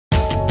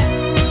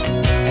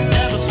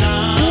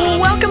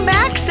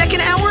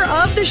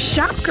the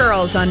Shop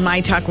Girls on My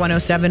Talk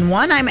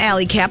 1071. I'm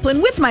Allie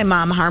Kaplan with my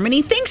mom,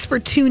 Harmony. Thanks for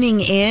tuning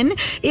in.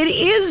 It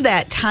is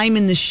that time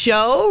in the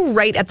show,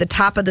 right at the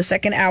top of the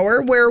second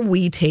hour, where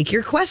we take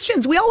your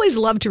questions. We always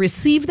love to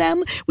receive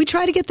them. We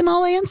try to get them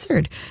all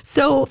answered.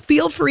 So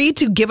feel free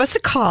to give us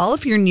a call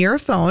if you're near a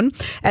phone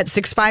at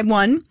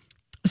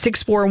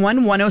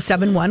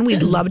 651-641-1071.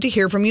 We'd love to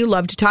hear from you.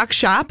 Love to talk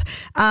shop.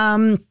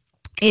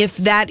 If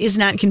that is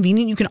not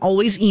convenient, you can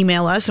always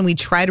email us, and we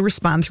try to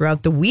respond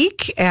throughout the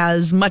week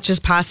as much as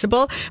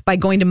possible by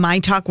going to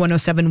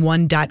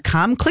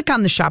mytalk1071.com. Click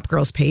on the Shop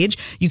Girls page.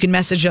 You can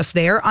message us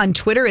there. On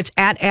Twitter, it's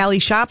at Allie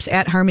Shops,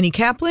 at Harmony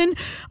Kaplan.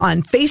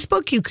 On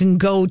Facebook, you can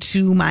go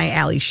to my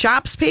Allie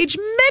Shops page.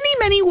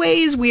 Many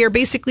ways. We are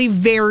basically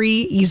very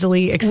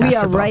easily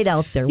accessible. We are right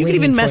out there. You can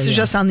even message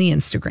us on the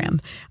Instagram.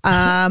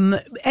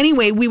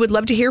 Anyway, we would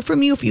love to hear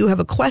from you. If you have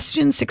a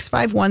question,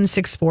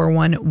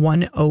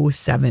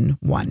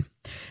 651-641-1071.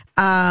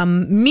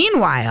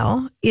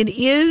 Meanwhile, it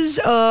is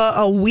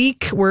a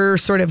week we're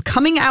sort of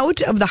coming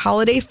out of the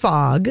holiday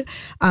fog.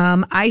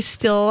 I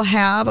still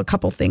have a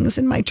couple things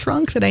in my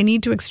trunk that I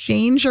need to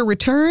exchange or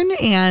return,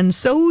 and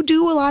so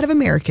do a lot of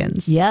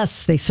Americans.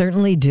 Yes, they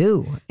certainly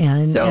do.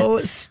 And so,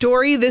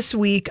 story this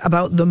week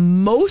about the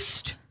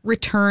most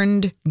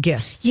returned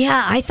gifts.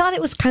 Yeah, I thought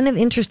it was kind of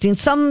interesting.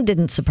 Some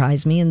didn't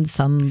surprise me and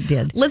some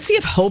did. Let's see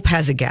if Hope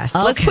has a guess.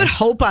 Okay. Let's put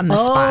Hope on the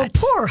spot.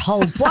 Poor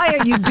Hope. Why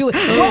are you doing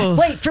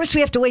Wait, first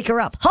we have to wake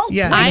her up. Hope.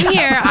 Yeah. I'm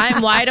here.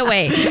 I'm wide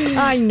awake.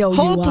 I know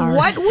Hope, you are.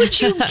 what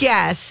would you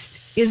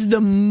guess is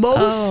the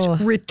most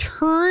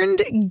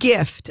returned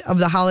gift of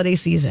the holiday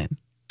season?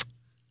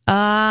 Well,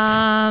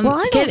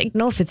 I don't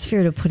know if it's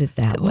fair to put it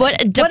that way.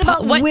 What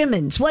about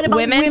women's? What about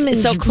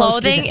women's? So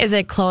clothing, is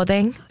it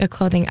clothing? A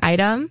clothing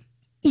item?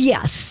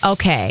 Yes.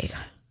 Okay.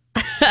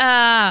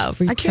 I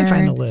can't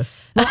find the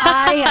list. Well,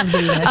 I have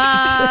the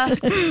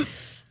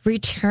list.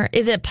 Return.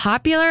 Is it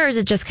popular, or is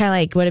it just kind of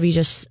like, what if you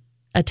just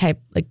a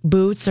type like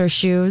boots or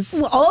shoes?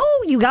 Well,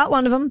 you got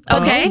one of them.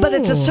 Okay. But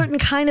it's a certain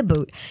kind of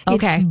boot.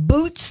 Okay. It's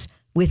boots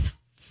with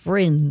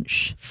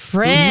fringe.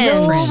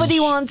 Nobody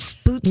wants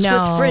boots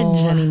with fringe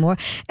anymore.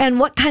 And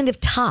what kind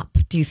of top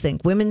do you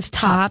think? Women's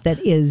top that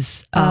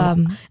is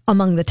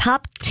among the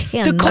top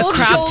 10. The cold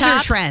shoulder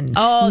top trend.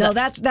 Oh, no,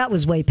 that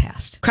was way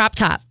past. Crop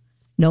top.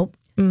 Nope.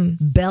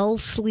 Bell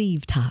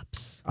sleeve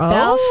tops.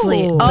 Bell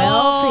sleeve.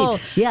 Bell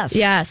sleeve. Yes.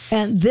 Yes.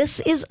 And this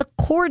is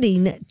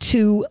according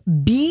to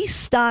B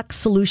Stock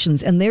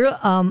Solutions, and they're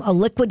a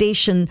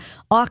liquidation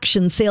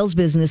auction sales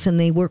business, and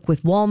they work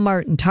with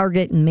Walmart and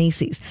Target and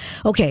Macy's.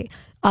 Okay.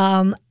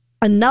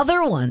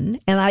 Another one,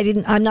 and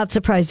I'm not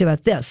surprised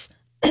about this,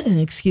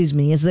 excuse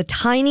me, is the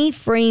tiny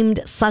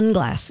framed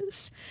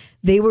sunglasses.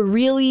 They were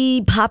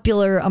really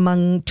popular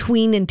among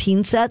tween and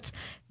teen sets,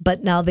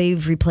 but now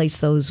they've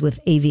replaced those with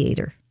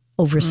aviator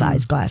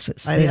oversized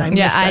glasses. I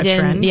missed that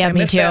trend. Yeah, I me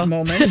missed too. That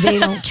moment. They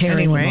don't care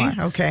anyway.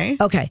 anymore. Okay.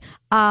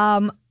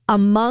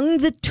 Among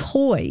the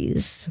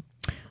toys,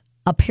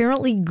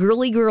 apparently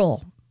girly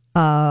girls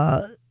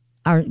aren't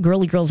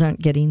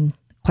getting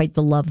quite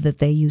the love that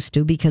they used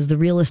to, because the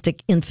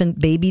realistic infant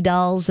baby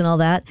dolls and all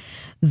that,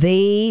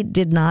 they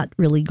did not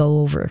really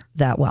go over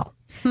that well.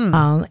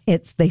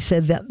 They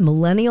said that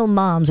millennial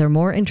moms are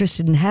more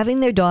interested in having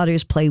their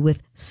daughters play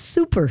with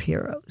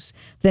superheroes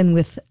than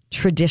with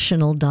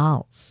traditional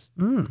dolls.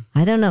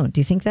 I don't know. Do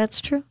you think that's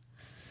true?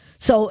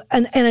 So,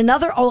 and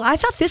another, I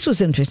thought this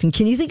was interesting.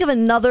 Can you think of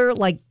another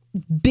like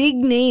big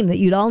name that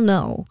you'd all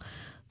know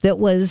that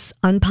was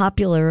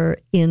unpopular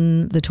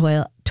in the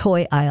toy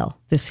aisle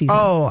this season?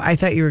 Oh, I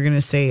thought you were going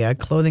to say a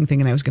clothing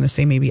thing, and I was going to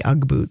say maybe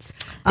Ugg boots.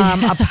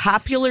 A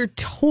popular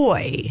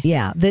toy.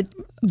 Yeah, that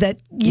like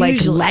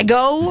usually,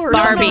 Lego or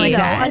Barbie. something like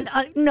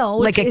that. No,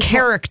 like a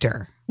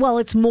character. Well,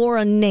 it's more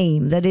a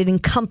name that it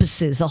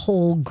encompasses a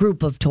whole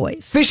group of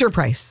toys. Fisher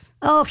Price.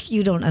 Oh,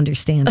 you don't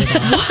understand it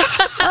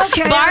all.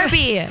 Okay,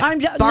 Barbie.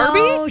 Barbie?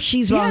 No,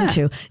 she's wrong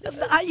too.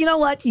 You know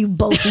what? You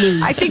both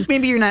lose. I think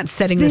maybe you're not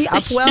setting this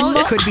up well.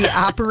 It could be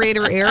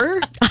operator error.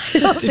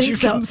 Did you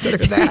consider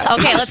that?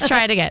 Okay, let's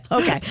try it again.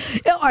 Okay.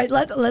 All right,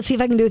 let's see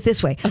if I can do it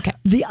this way. Okay.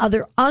 The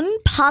other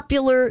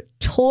unpopular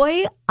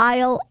toy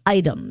aisle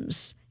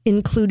items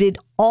included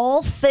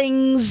all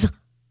things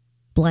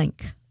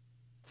blank.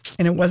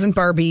 And it wasn't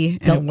Barbie,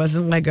 and it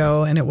wasn't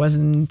Lego, and it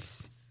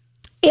wasn't...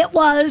 It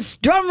was,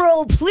 drum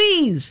roll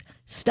please,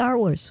 Star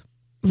Wars.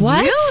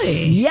 What?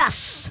 Really?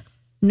 Yes.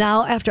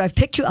 Now, after I've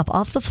picked you up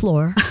off the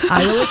floor,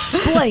 I will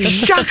explain.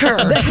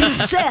 Shocker. They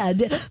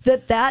said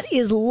that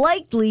is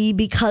likely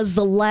because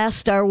the last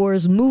Star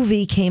Wars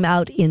movie came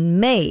out in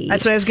May.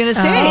 That's what I was going to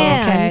say.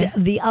 And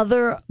the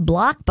other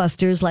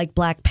blockbusters like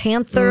Black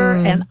Panther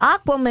and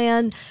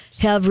Aquaman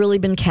have really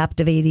been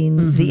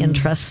captivating the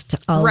interest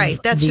of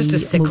Right. That's just a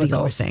cyclical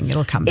moviegoers. thing.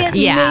 It'll come back.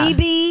 It may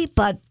be,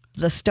 but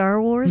the Star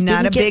Wars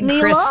Not didn't a get big any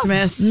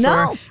Christmas.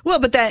 love. No. Well,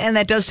 but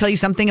that does tell you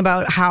something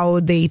about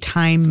how they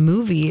time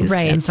movies,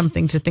 Right. and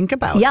something to think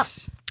about. Yep.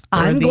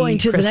 I'm going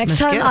to the next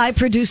time I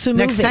produce a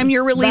movie. Next time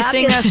you're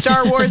releasing a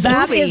Star Wars movie.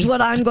 That is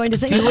what I'm going to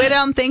think. Do it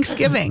on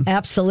Thanksgiving.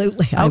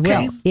 Absolutely. I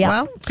Okay. will. Yeah.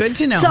 Well, good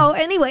to know. So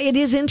anyway, it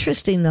is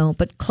interesting though,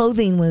 but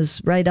clothing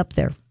was right up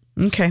there.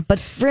 Okay. But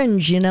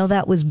Fringe,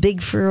 that was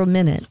big for a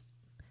minute.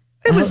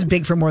 It was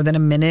big for more than a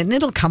minute, and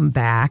it'll come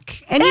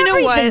back. And you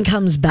know what? Everything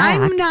comes back.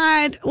 I'm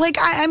not,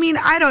 I mean,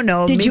 I don't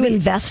know. Did you Maybe-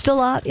 invest a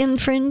lot in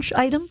Fringe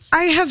items?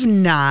 I have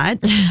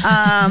not.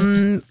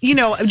 Do you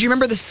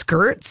remember the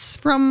skirts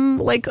from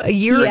like a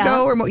year Yeah.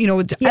 ago or more?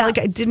 Yeah. I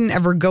didn't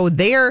ever go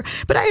there,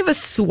 but I have a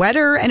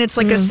sweater and it's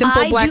like a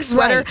simple I black do-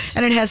 sweater right.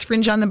 and it has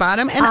fringe on the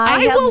bottom and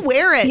I have- will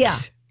wear it. Yeah.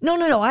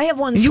 No. I have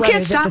one. You sweater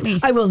can't that- stop me.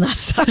 I will not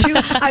stop you.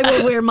 I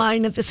will wear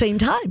mine at the same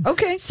time.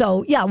 Okay.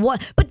 So yeah,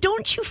 but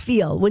don't you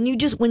feel when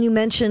you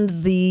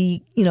mentioned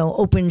the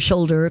open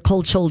shoulder,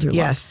 cold shoulder look,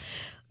 Yes.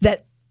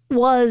 that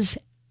was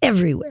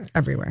everywhere.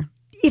 Everywhere.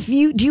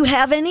 Do you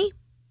have any?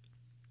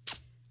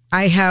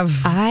 I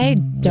have. I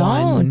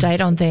don't. I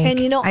don't think.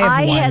 And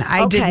I have one.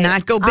 I did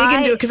not go big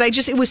into it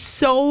because it was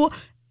so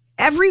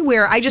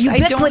everywhere.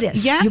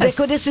 Ubiquitous. Yes.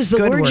 Ubiquitous is the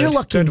Good word you're word.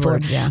 looking Good for.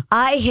 word, yeah.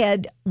 I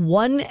had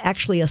one,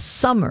 actually a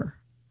summer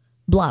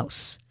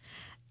blouse,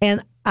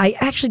 and I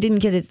actually didn't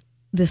get it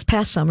this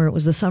past summer. It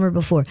was the summer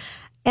before.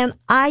 And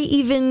I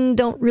even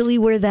don't really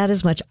wear that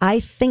as much. I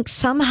think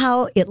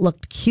somehow it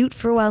looked cute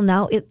for a while.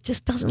 Now it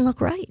just doesn't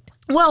look right.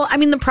 Well, I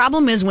mean, the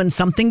problem is when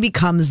something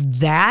becomes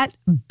that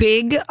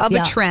big of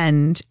Yeah. a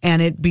trend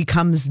and it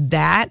becomes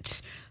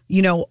that,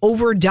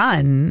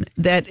 overdone,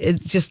 that it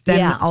just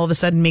then all of a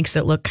sudden makes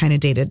it look kind of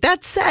dated.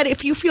 That said,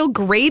 if you feel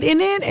great in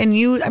it and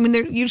you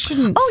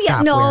shouldn't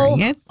stop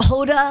wearing it.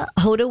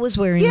 Hoda was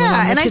wearing it on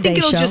Yeah, the and I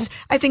think Today Show.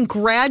 I think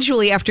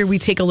gradually after we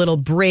take a little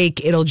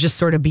break, it'll just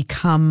sort of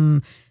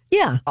become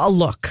a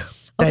look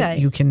that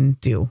you can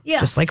do,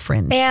 just like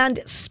Fringe.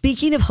 And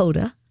speaking of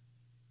Hoda,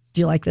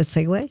 do you like that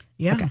segue?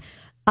 Yeah. Okay.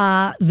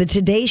 The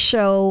Today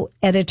Show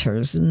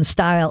editors and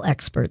style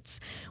experts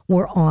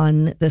were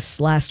on this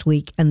last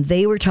week, and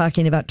they were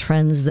talking about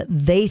trends that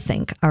they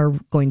think are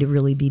going to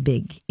really be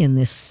big in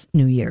this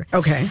new year.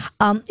 Okay.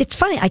 It's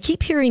funny. I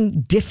keep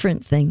hearing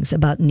different things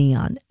about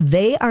neon.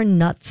 They are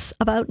nuts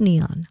about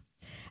neon.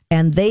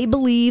 And they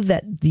believe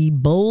that the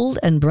bold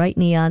and bright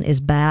neon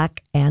is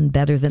back and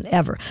better than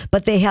ever.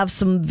 But they have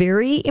some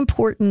very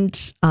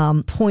important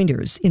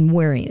pointers in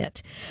wearing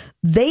it.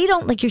 They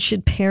don't think you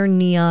should pair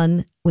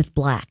neon with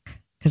black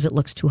because it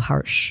looks too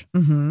harsh,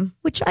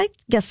 which I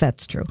guess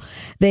that's true.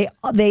 They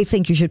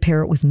think you should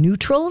pair it with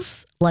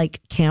neutrals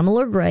like camel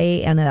or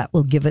gray, and that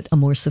will give it a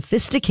more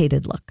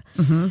sophisticated look.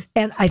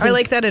 And I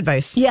like that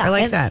advice. Yeah, I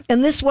like that.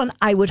 And this one,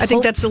 I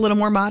think that's a little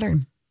more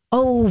modern.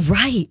 Oh,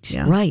 right.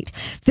 Yeah. Right.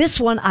 This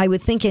one, I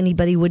would think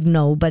anybody would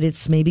know, but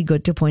it's maybe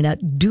good to point out,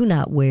 do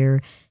not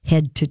wear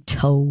head to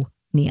toe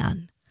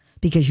neon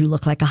because you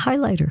look like a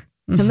highlighter.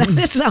 And that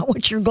is not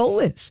what your goal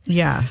is.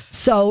 Yes.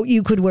 So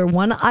you could wear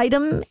one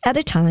item at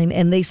a time.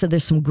 And they said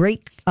there's some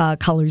great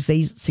colors.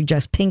 They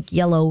suggest pink,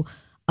 yellow,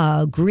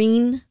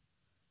 green.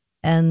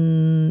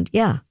 And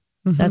they're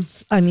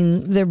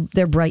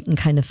bright and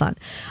kind of fun.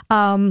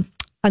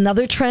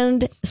 Another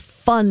trend is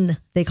fun.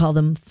 They call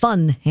them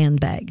fun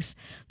handbags,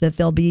 that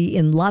they'll be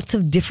in lots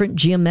of different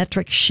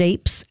geometric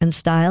shapes and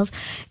styles.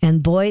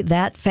 And boy,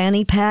 that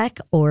fanny pack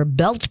or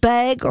belt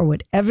bag or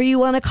whatever you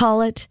want to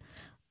call it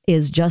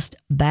is just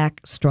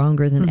back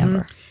stronger than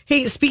ever.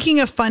 Hey,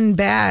 speaking of fun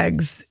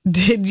bags,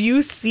 did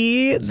you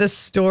see the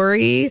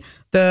story,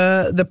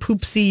 the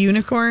Poopsie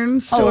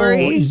unicorn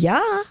story? Oh,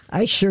 yeah,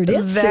 I sure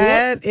did see it.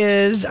 That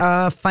is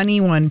a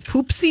funny one.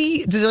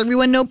 Poopsie, does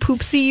everyone know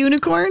Poopsie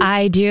unicorn?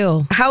 I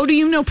do. How do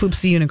you know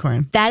Poopsie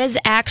unicorn? That is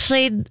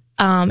actually,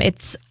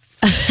 it's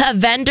a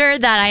vendor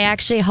that I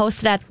actually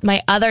hosted at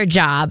my other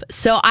job.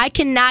 So I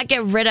cannot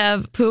get rid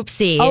of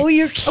Poopsie. Oh,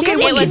 you're kidding.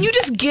 Okay, well, can you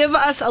just give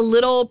us a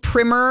little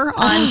primer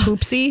on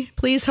Poopsie,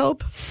 please,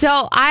 Hope?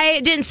 So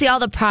I didn't see all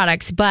the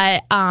products,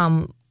 but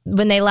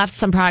when they left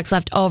some products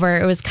left over,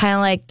 it was kind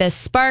of like this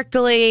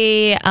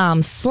sparkly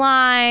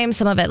slime.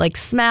 Some of it like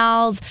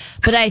smells,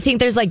 but I think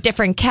there's like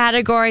different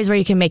categories where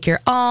you can make your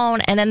own.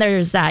 And then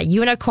there's that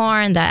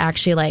unicorn that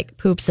actually like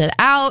poops it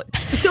out.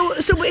 So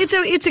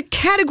it's a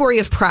category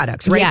of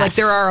products, right? Yes. Like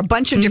there are a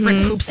bunch of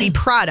different Poopsie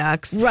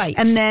products, Right.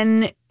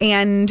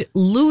 And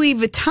Louis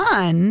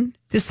Vuitton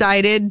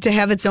decided to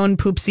have its own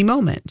Poopsie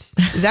moment.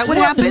 Is that what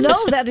happened? No,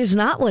 that is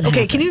not what happened.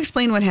 Okay, can you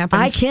explain what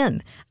happened? I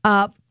can.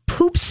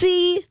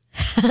 Poopsie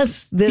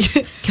has this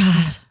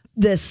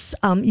this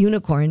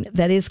unicorn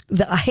that is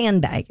a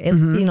handbag. It,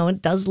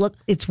 it does look,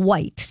 it's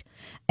white,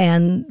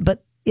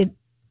 but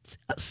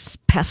it's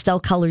pastel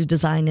colors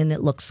design, and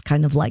it looks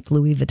kind of like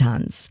Louis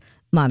Vuitton's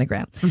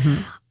monogram.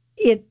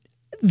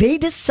 They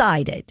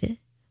decided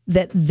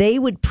that they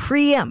would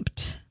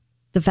preempt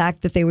the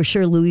fact that they were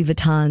sure Louis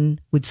Vuitton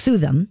would sue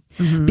them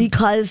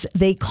because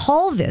they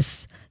call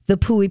this the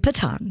Pooey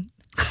Paton.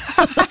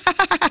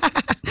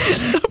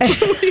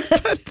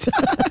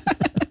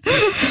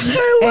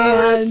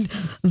 And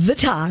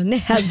Vuitton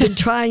has been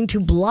trying to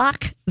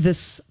block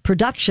this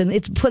production.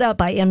 It's put out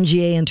by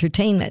MGA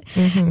Entertainment.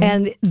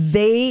 And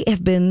they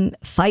have been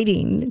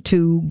fighting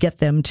to get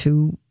them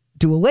to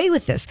do away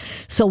with this.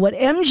 So what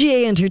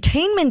MGA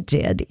Entertainment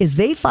did is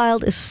they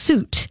filed a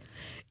suit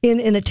in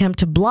an attempt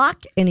to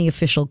block any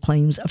official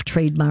claims of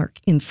trademark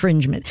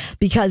infringement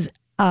because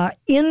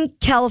in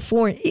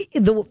California,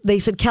 they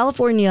said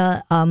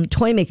California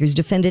toy makers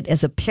defend it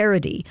as a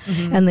parody,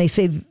 and they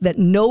say that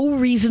no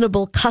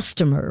reasonable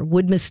customer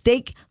would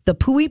mistake the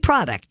Pooey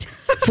product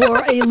for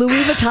a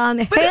Louis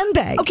Vuitton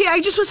handbag. Okay, I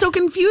just was so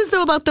confused,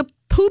 though, about the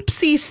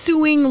Poopsie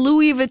suing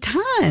Louis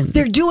Vuitton.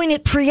 They're doing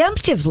it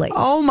preemptively.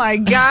 Oh, my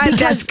God.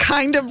 That's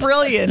kind of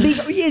brilliant.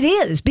 It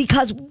is,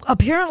 because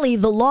apparently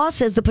the law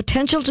says the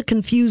potential to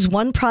confuse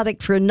one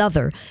product for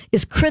another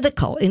is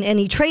critical in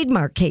any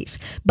trademark case.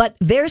 But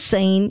they're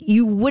saying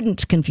you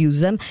wouldn't confuse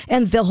them.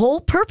 And the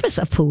whole purpose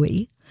of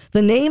Pooey,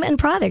 the name and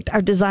product,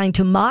 are designed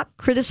to mock,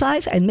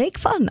 criticize, and make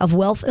fun of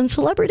wealth and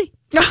celebrity.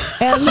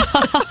 And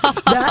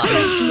that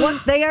is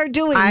what they are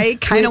doing. I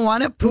kind of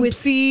want a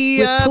Poopsie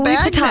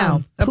bag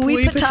now. A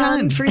Pooey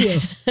Vuitton for you.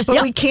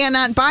 But we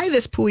cannot buy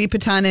this Pooey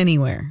Vuitton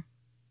anywhere.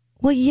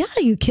 Well, yeah,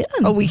 you can.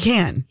 Oh, we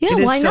can. Yeah,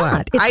 why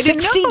not? It's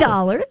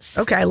 $60.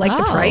 Okay, I like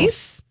the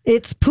price.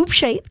 It's poop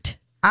shaped.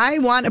 I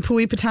want a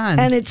Pooey Vuitton.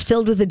 And it's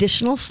filled with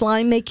additional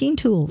slime making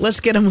tools. Let's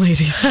get them,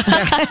 ladies.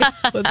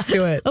 Let's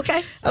do it.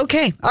 Okay.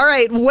 Okay. All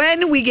right.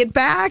 When we get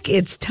back,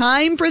 it's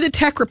time for the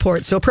tech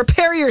report. So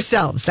prepare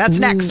yourselves. That's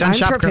next on I'm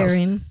Shop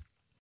preparing. Girls.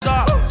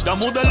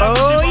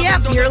 Oh,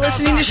 yep. You're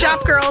listening to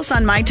Shop Girls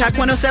on My Talk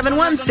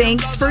 1071.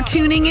 Thanks for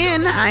tuning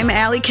in. I'm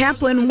Allie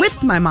Kaplan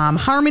with my mom,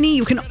 Harmony.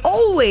 You can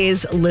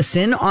always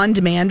listen on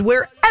demand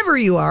wherever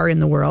you are in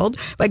the world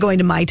by going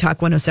to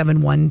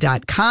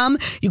mytalk1071.com.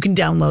 You can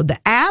download the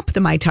app, the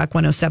My Talk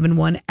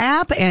 1071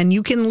 app, and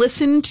you can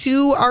listen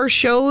to our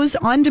shows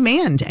on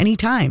demand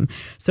anytime.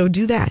 So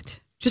do that.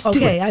 Just do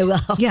it. Okay, I will.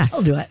 Yes.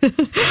 I'll do it.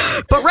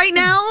 But right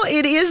now,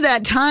 it is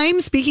that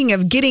time. Speaking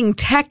of getting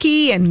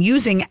techie and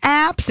using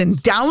apps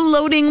and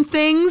downloading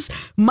things,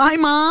 my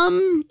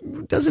mom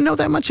doesn't know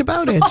that much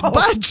about it,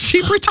 but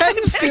she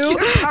pretends to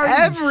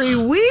every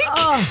week.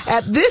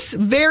 At this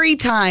very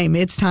time,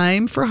 it's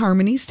time for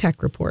Harmony's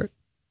Tech Report.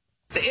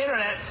 The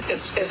internet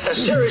is a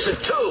series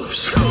of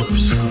tubes.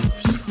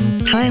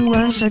 Time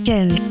once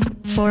again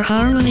for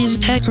Harmony's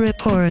Tech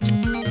Report.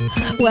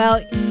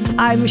 Well,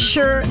 I'm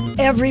sure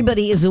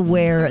everybody is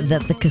aware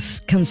that the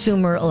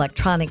Consumer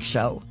Electronics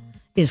Show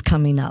is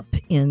coming up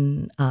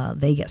in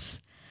Vegas.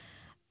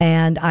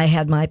 And I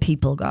had my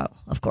people go,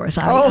 of course.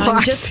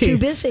 I'm just too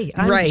busy.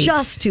 I'm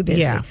just too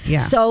busy. Yeah.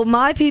 So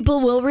my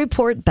people will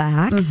report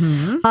back.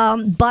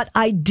 But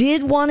I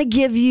did want to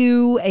give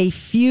you a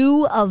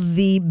few of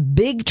the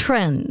big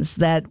trends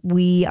that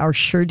we are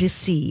sure to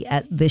see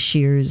at this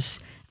year's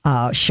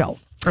show.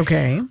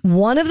 Okay.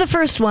 One of the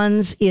first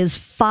ones is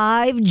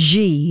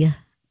 5G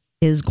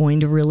is going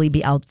to really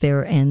be out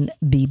there and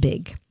be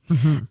big.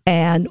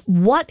 And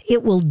what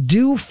it will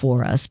do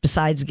for us,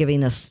 besides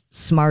giving us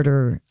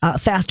faster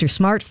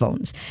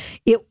smartphones,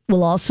 it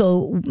will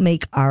also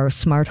make our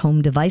smart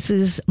home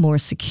devices more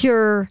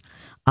secure.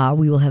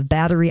 We will have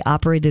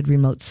battery-operated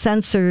remote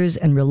sensors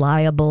and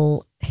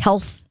reliable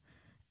health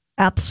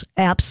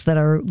apps that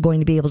are going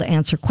to be able to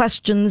answer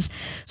questions.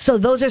 So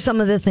those are some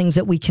of the things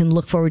that we can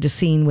look forward to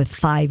seeing with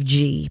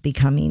 5G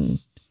becoming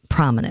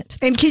prominent.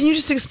 And can you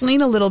just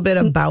explain a little bit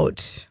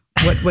about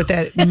what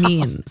that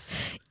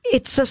means?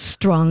 It's a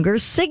stronger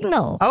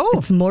signal. Oh.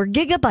 It's more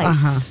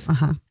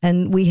gigabytes.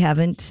 And we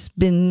haven't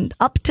been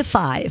up to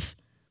 5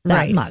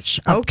 that much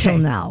up till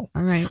now.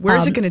 All right. Where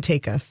is it going to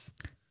take us?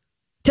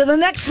 To the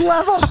next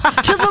level.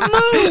 To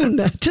the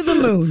moon. To the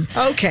moon.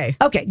 Okay.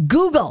 Okay.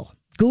 Google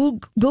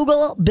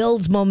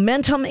builds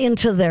momentum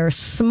into their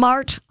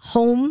smart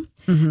home.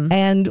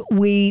 And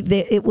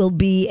it will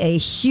be a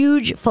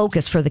huge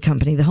focus for the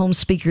company, the home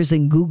speakers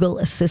and Google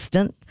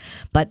Assistant.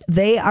 But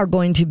they are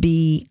going to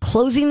be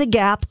closing the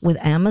gap with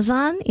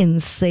Amazon in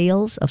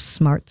sales of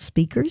smart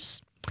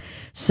speakers.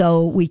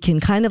 So we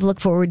can kind of look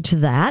forward to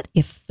that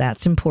if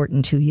that's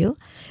important to you.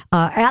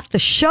 At the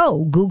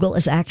show, Google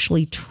is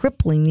actually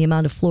tripling the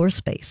amount of floor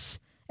space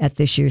at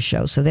this year's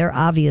show. So they're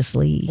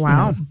obviously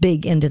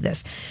big into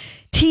this.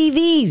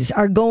 TVs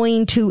are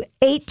going to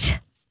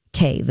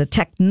 8K. The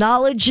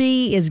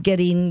technology is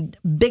getting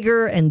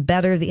bigger and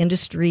better. The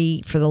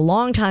industry, for the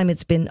long time,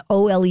 it's been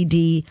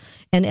OLED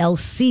and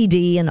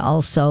LCD, and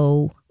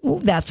also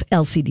that's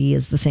LCD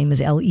is the same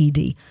as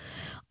LED.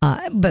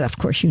 But of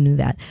course, you knew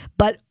that.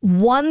 But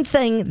one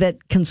thing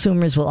that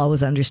consumers will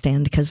always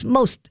understand, because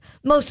most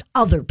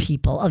other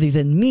people, other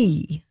than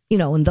me,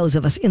 and those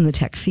of us in the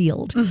tech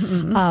field,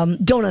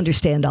 don't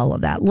understand all of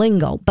that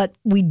lingo. But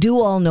we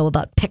do all know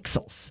about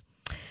pixels.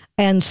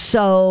 And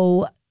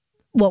so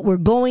what we're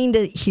going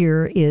to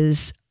hear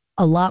is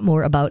a lot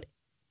more about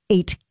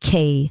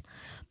 8K,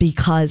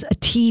 because a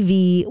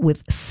TV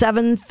with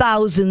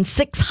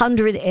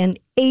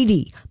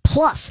 7,680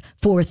 plus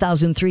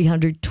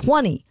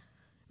 4,320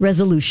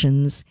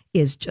 resolutions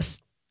is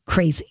just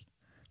crazy.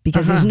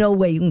 because there's no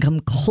way you can come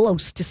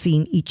close to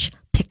seeing each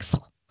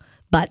pixel.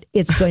 But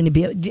it's going to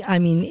be, I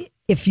mean,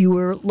 if you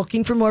were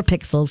looking for more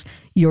pixels,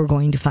 you're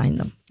going to find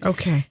them.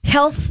 Okay.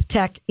 Health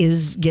tech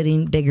is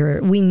getting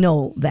bigger. We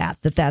know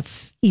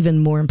that's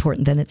even more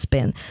important than it's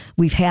been.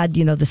 We've had,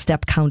 the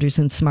step counters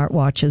and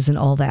smartwatches and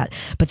all that,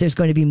 but there's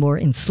going to be more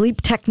in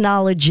sleep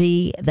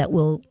technology that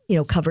will,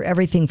 cover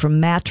everything from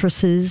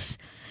mattresses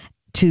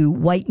to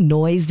white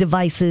noise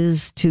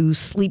devices to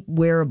sleep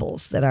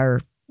wearables that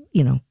are,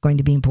 going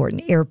to be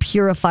important. Air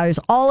purifiers,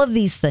 all of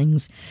these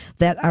things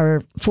that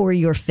are for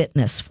your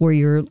fitness, for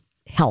your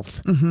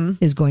health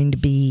is going to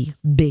be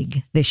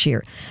big this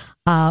year.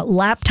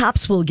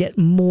 Laptops will get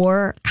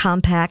more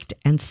compact,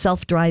 and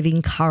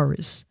self-driving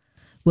cars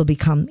will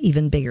become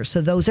even bigger. So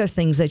those are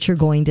things that you're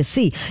going to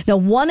see. Now,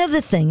 one of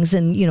the things,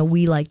 and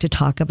we like to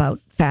talk about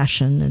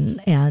fashion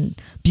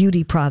and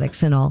beauty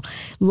products and all.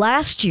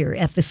 Last year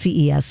at the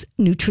CES,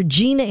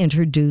 Neutrogena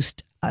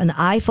introduced an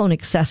iPhone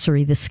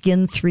accessory, the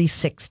Skin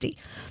 360,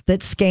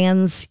 that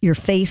scans your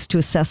face to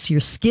assess your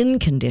skin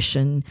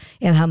condition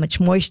and how much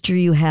moisture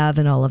you have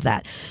and all of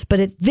that. But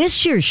at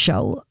this year's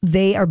show,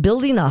 they are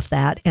building off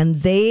that,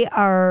 and they've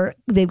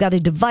got a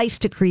device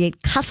to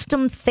create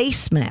custom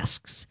face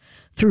masks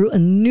through a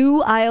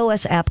new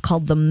iOS app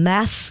called the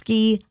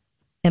Maskey,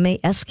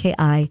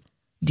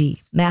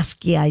 M-A-S-K-I-D.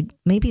 Maskey,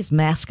 maybe it's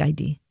Mask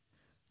ID.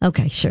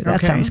 Okay, sure.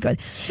 That sounds good.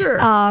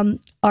 Sure. All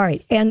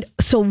right. And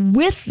so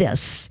with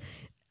this,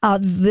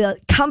 the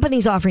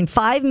company's offering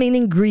 5 main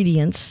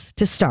ingredients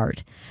to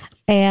start,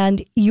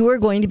 and you are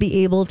going to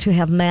be able to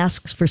have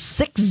masks for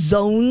 6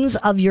 zones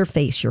of your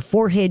face, your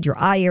forehead, your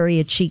eye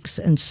area, cheeks,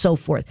 and so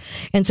forth.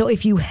 And so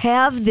if you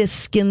have this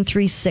Skin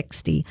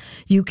 360,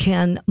 you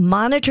can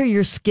monitor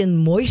your skin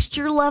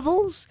moisture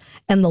levels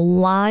and the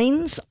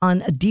lines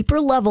on a deeper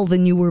level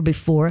than you were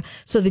before,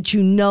 so that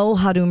you know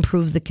how to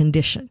improve the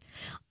condition.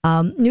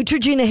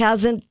 Neutrogena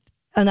hasn't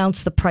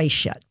announced the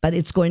price yet, but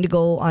it's going to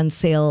go on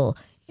sale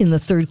in the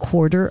third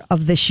quarter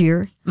of this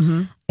year.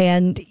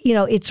 And,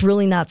 it's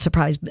really not a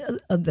surprise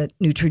that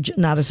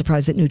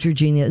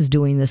Neutrogena is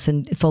doing this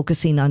and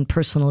focusing on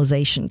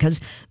personalization, because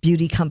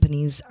beauty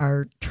companies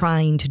are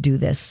trying to do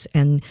this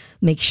and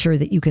make sure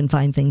that you can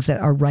find things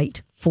that are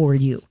right for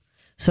you.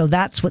 So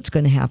that's what's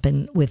going to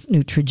happen with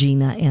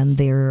Neutrogena and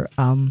their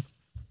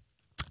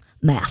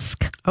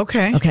mask.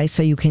 Okay.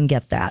 So you can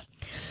get that.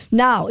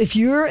 Now, if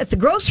you're at the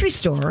grocery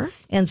store,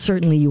 and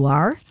certainly you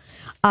are,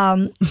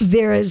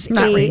 there is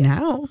not right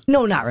now.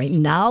 No, not right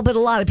now, but a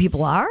lot of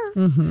people are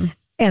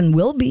and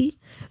will be.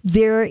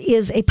 There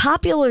is a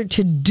popular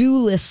to-do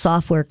list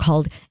software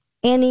called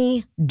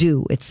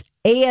AnyDo. It's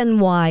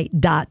ANY.do.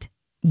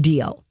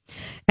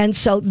 And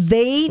so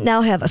they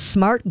now have a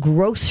smart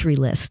grocery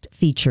list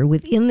feature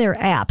within their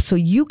app. So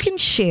you can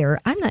share,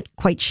 I'm not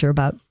quite sure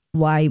about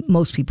why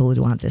most people would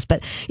want this,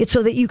 but it's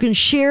so that you can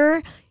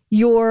share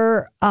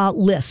your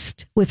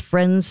list with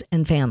friends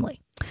and family,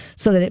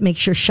 so that it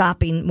makes your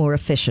shopping more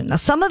efficient. Now,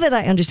 some of it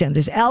I understand.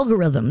 There's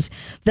algorithms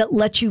that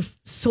let you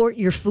sort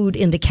your food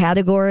into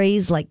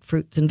categories like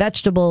fruits and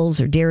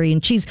vegetables or dairy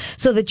and cheese,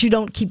 so that you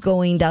don't keep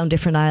going down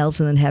different aisles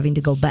and then having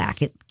to go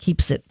back. It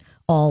keeps it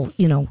all,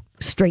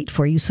 straight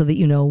for you, so that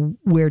you know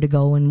where to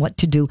go and what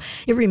to do.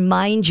 It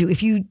reminds you,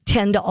 if you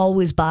tend to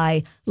always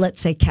buy,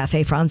 let's say,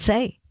 Cafe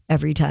Francais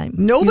every time.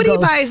 Nobody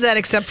buys that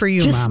except for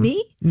you, just Mom.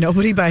 me?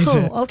 Nobody buys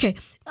it. Okay.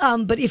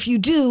 But if you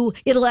do,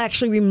 it'll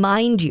actually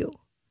remind you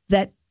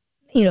that,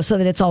 so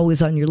that it's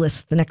always on your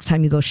list the next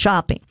time you go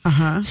shopping.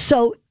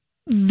 So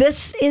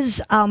this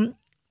is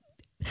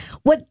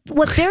what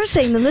they're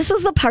saying, and this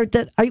is the part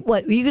that, are you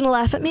going to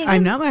laugh at me again?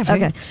 I'm not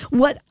laughing. Okay.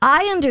 What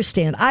I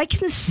understand, I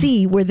can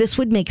see where this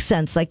would make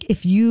sense. Like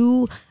if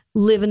you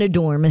live in a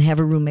dorm and have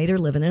a roommate, or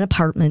live in an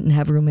apartment and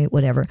have a roommate,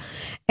 whatever.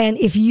 And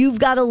if you've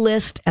got a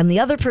list and the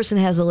other person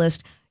has a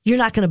list, you're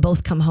not going to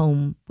both come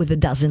home with a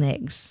dozen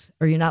eggs,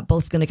 or you're not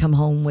both going to come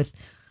home with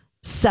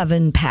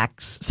 6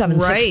 packs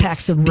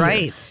of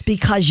beer,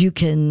 because you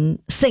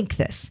can sync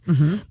this.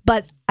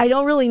 But I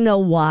don't really know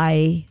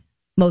why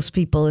most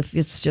people, if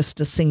it's just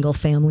a single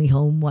family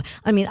home,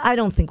 I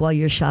don't think while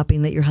you're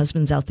shopping that your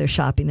husband's out there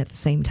shopping at the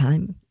same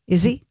time.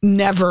 Is he?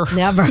 Never.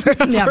 Pretty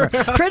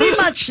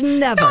much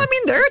never. No,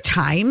 there are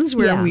times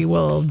where we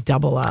will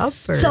double up.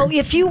 So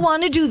if you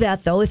want to do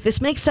that, though, if this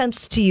makes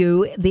sense to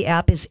you, the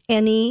app is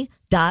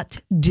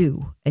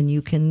Any.do, and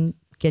you can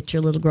get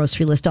your little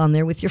grocery list on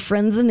there with your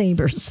friends and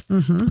neighbors.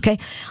 Okay.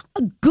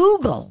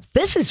 Google,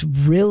 this is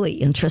really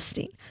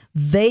interesting.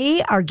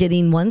 They are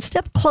getting one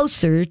step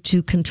closer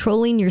to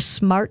controlling your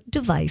smart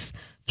device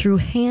through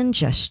hand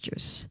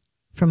gestures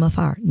from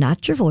afar,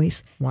 not your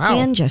voice. Wow.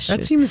 Hand gestures.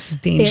 That seems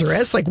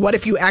dangerous. Like, what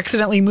if you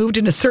accidentally moved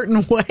in a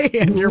certain way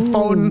and your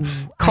phone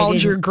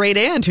called your great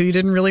aunt who you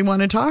didn't really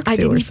want to talk to, or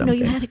something? I didn't know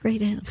you had a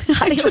great aunt.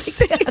 I'm just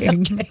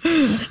saying.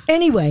 Okay.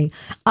 Anyway,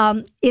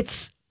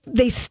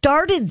 they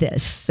started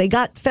this. They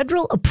got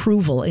federal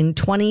approval in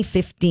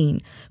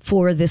 2015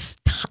 for this.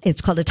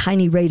 It's called a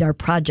Tiny Radar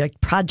Project,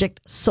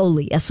 Project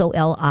Soli,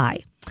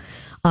 S-O-L-I.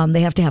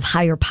 They have to have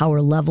higher power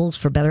levels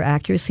for better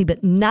accuracy.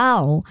 But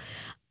now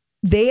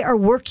they are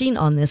working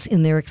on this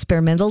in their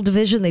experimental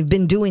division. They've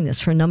been doing this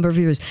for a number of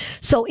years.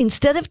 So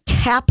instead of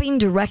tapping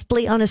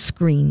directly on a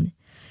screen,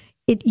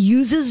 it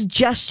uses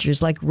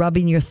gestures like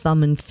rubbing your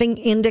thumb and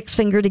index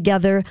finger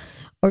together,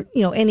 or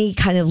any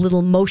kind of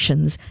little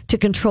motions to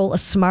control a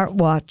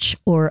smartwatch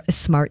or a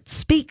smart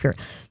speaker.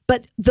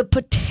 But the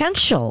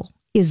potential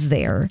is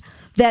there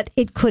that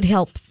it could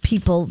help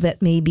people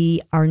that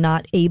maybe are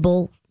not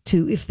able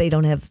to, if they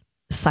don't have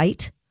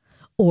sight,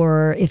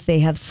 or if they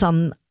have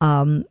some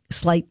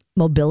slight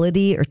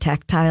mobility or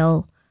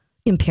tactile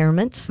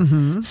impairments.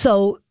 Mm-hmm.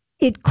 So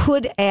it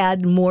could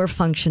add more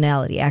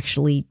functionality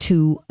actually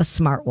to a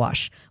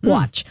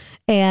smartwatch.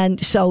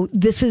 And so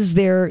this is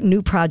their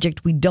new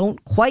project. We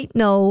don't quite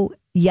know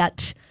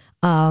yet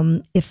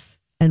if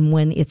and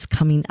when it's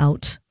coming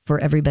out for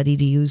everybody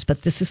to use,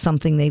 but this is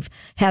something they've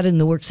had in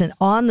the works. And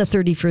on the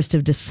 31st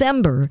of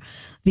December,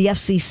 the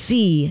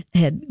FCC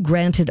had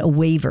granted a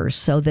waiver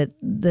so that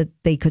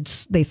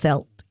they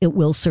felt it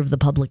will serve the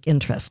public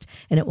interest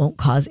and it won't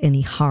cause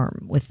any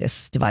harm with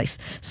this device.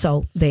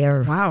 So they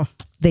are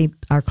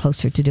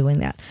closer to doing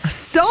that.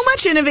 So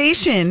much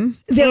innovation.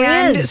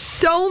 There is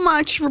so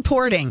much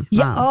reporting.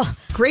 Yeah, wow.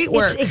 Great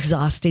work. It's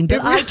exhausting, but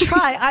I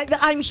try.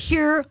 I'm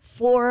here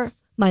for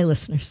my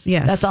listeners.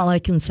 Yes, that's all I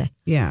can say.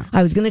 Yeah,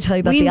 I was going to tell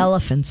you about the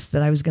elephants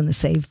that I was going to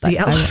save. But the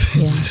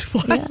elephants.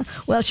 What? Yeah.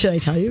 Well, should I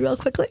tell you real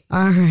quickly?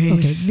 All right.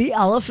 Okay. The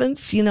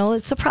elephants.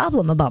 It's a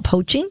problem about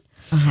poaching.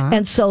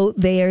 And so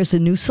there's a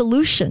new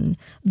solution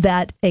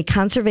that a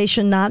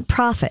conservation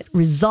nonprofit,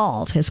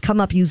 Resolve, has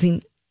come up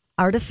using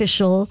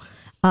artificial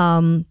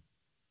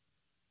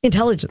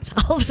intelligence.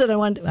 All of a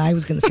sudden, I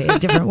was going to say a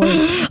different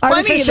word.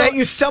 Funny that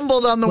you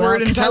stumbled on the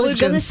word intelligence. I was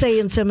going to say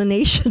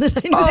insemination.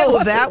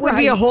 That would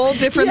be a whole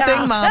different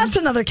thing, Mom. That's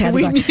another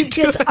category. Do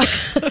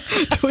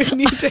we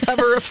need to have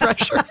a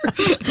refresher?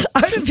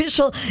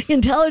 Artificial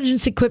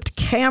intelligence-equipped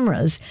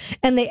cameras,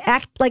 and they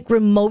act like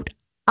remote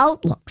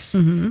outlooks,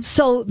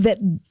 so that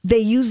they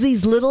use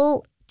these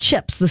little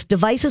chips. This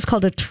device is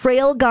called a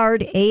Trail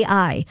Guard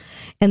AI,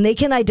 and they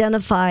can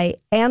identify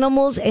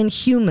animals and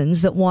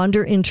humans that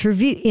wander into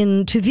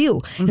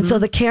view. And so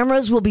the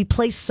cameras will be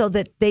placed so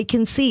that they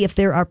can see if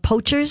there are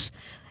poachers,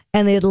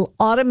 and it'll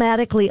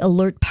automatically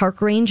alert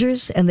park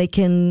rangers, and they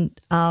can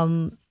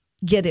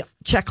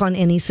check on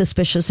any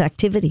suspicious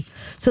activity.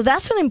 So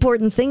that's an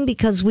important thing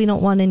because we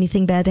don't want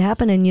anything bad to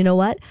happen. And you know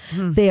what?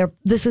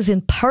 This is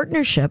in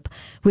partnership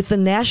with the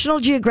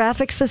National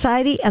Geographic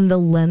Society and the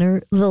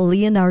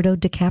Leonardo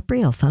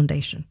DiCaprio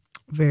Foundation.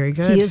 Very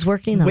good. He is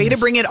working on Way this.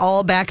 to bring it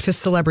all back to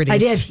celebrities. I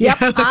did. Yep,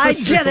 I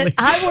did it.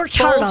 I worked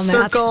hard on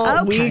that. Circle.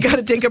 Okay. We got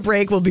to take a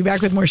break. We'll be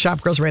back with more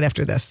Shop Girls right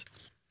after this.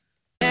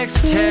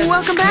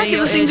 Welcome back. You're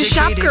listening to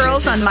Shop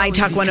Girls on My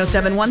Talk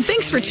 107.1.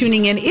 Thanks for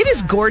tuning in. It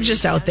is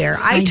gorgeous out there.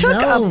 I took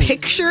a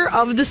picture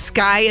of the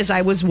sky as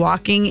I was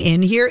walking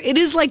in here. It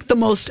is like the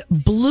most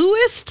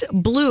bluest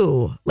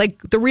blue,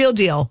 like the real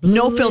deal.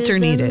 No filter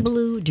needed.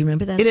 Blue. Do you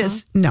remember that It song?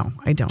 is. No,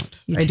 I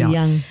don't. You're I don't. too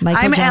young.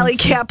 I'm Allie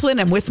Kaplan.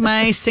 I'm with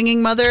my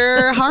singing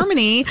mother,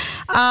 Harmony.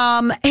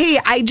 Hey,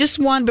 I just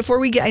want, before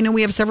we get, I know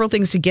we have several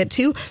things to get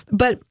to,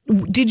 but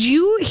did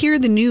you hear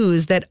the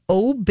news that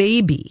Oh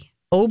Baby,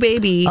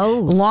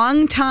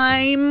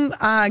 longtime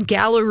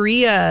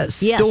Galleria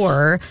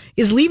store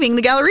is leaving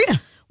the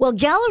Galleria. Well,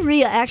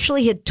 Galleria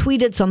actually had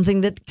tweeted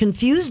something that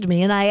confused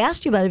me, and I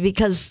asked you about it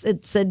because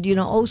it said,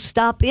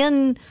 stop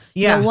in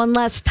one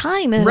last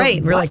time. And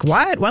right. We're like,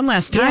 what? One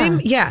last time?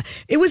 Yeah.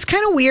 It was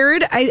kind of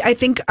weird. I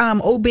think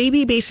Oh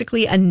Baby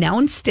basically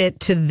announced it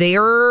to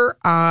their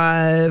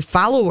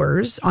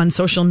followers on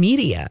social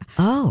media.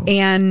 Oh.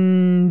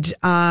 And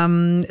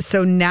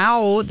so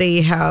now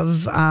they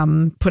have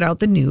put out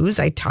the news.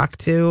 I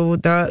talked to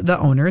the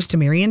owners, to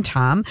Mary and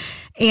Tom,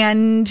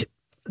 and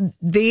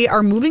they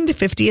are moving to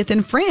 50th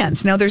in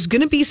France. Now, there's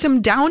going to be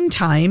some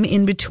downtime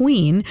in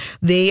between.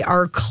 They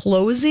are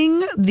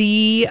closing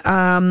the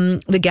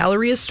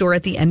Galleria store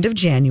at the end of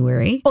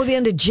January. Oh, the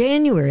end of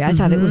January. I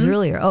thought it was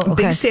earlier. Oh,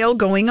 okay. Big sale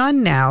going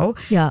on now.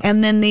 Yeah.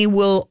 And then they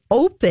will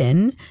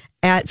open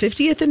at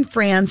 50th in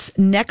France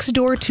next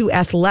door to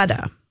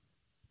Athleta.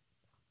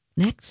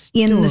 Next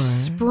in door. the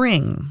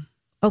spring.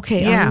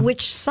 Okay. Yeah. On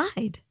which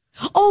side?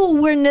 Oh,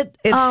 where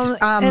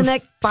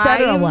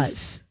Etc.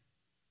 was.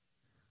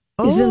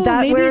 Isn't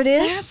that maybe where it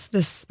is? That's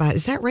the spot.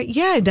 Is that right?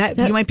 Yeah,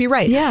 you might be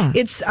right. Yeah.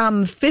 It's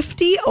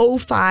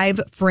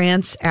 5005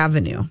 France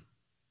Avenue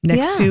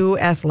next to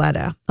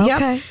Athleta.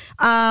 Okay. Yep.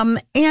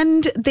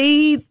 And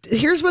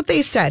here's what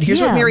they said. Here's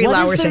what Mary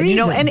Lauer said.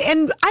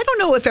 And I don't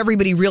know if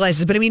everybody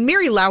realizes, but I mean,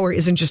 Mary Lauer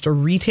isn't just a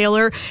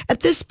retailer. At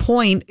this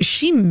point,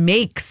 she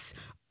makes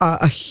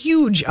a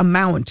huge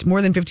amount,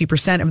 more than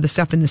 50% of the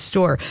stuff in the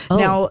store. Oh.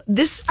 Now,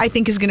 this, I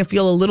think, is going to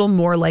feel a little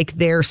more like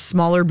their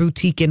smaller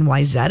boutique in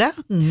Wayzata.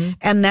 Mm-hmm.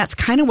 And that's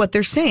kind of what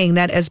they're saying,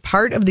 that as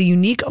part of the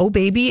unique Oh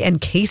Baby and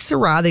Que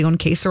Sera, they own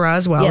Que Sera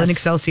as well, and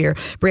Excelsior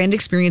brand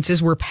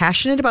experiences, we're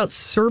passionate about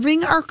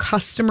serving our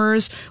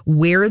customers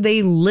where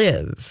they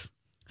live,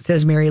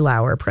 says Mary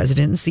Lauer,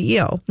 president and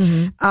CEO.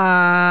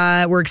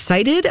 Mm-hmm. We're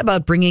excited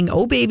about bringing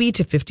Oh Baby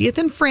to 50th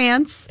in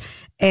France.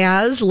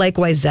 As like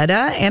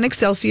Wayzata and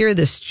Excelsior,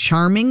 this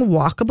charming,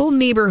 walkable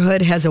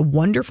neighborhood has a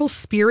wonderful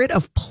spirit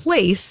of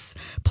place,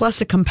 plus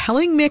a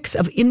compelling mix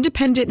of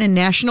independent and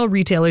national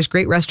retailers,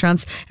 great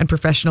restaurants, and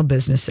professional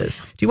businesses.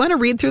 Do you want to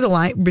read through the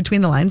line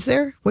between the lines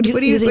there? What do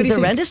you think think?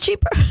 the rent is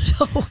cheaper?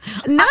 No.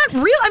 Not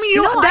real. I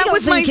mean, No, I that don't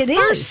was my think it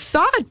first is.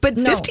 thought. But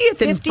No.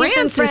 50th in 50th in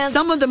France is France-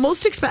 some of the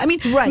most expensive. I mean,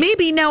 Right.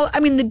 maybe now. I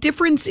mean, the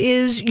difference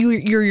is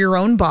you're your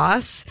own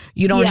boss.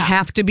 You don't Yeah.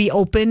 have to be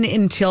open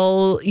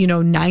until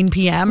 9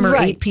 p.m. or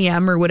Right. 8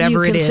 p.m. or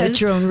whatever you it can is.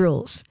 set your own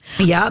rules.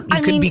 Yeah, you I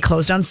could mean- be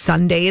closed on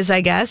Sundays,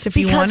 I guess, if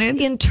you Because wanted.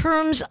 in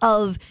terms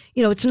of,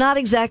 it's not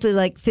exactly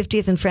like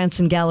 50th and France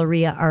and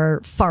Galleria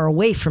are far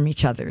away from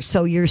each other.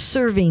 So you're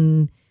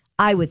serving,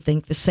 I would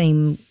think, the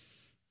same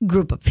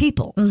group of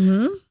people.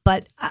 Mm-hmm.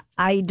 But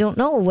I don't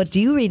know. What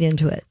do you read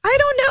into it? I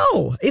don't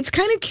know. It's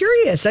kind of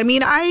curious. I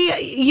mean,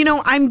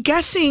 I'm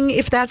guessing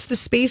if that's the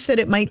space that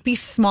it might be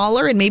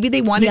smaller and maybe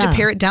they wanted to Yeah.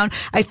 pare it down.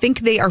 I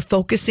think they are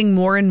focusing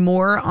more and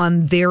more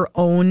on their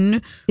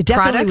own It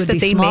definitely products would that be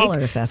they smaller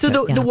make. if that's So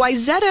it, yeah. the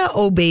Wayzata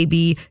Oh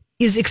Baby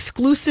is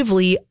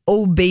exclusively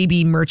Oh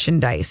Baby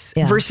merchandise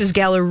Yeah. versus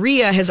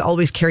Galleria has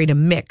always carried a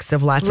mix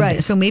of lots Right.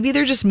 of. So maybe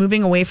they're just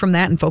moving away from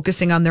that and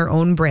focusing on their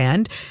own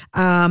brand.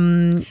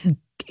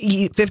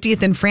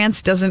 50th in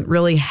France doesn't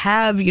really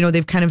have,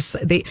 they've kind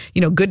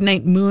of,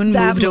 Goodnight Moon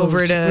That moved over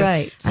moved, to,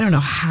 right. I don't know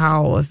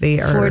how they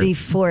are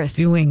 44th.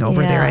 doing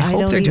over there. I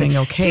hope don't they're either. doing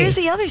okay. Here's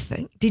the other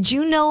thing. Did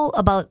you know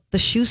about the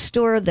shoe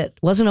store that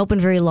wasn't open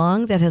very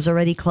long that has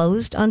already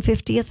closed on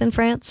 50th in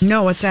France?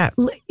 No, what's that?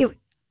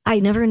 I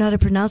never know how to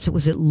pronounce it.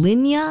 Was it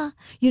Ligna?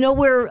 You know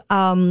where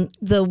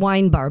the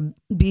wine bar,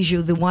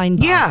 Bijou, the wine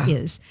bar Yeah.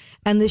 is.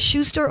 And the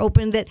shoe store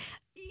opened that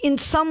in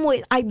some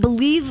way, I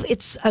believe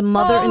it's a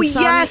mother Oh, and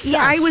son. yes,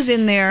 I was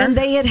in there. And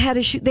they had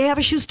a shoe, they have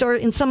a shoe store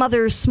in some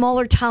other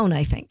smaller town,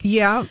 I think.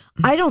 Yeah.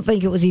 I don't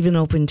think it was even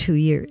open 2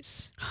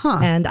 years. Huh.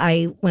 And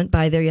I went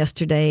by there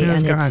yesterday It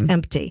was and it's gone.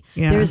 empty.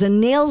 Yeah. There's a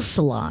nail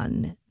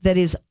salon that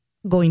is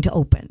going to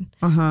open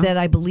that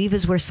I believe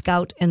is where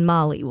Scout and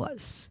Molly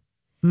was.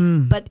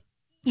 But,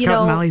 Scout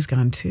and Molly's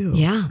gone too.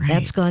 yeah, Right.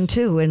 that's gone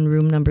too. And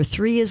room number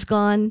 3 is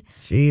gone.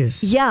 Jeez.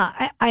 Yeah,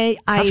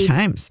 Tough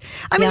times.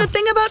 I mean, Yeah. the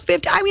thing about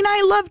 50, I mean,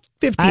 I love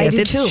 50th. I do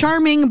It's too.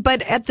 charming,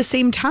 but at the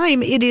same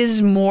time, it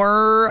is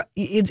more,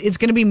 it's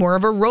going to be more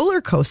of a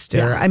roller coaster.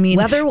 Yeah. I mean,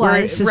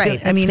 Weather-wise, it's right.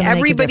 gonna- I mean, it's gonna make a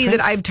everybody that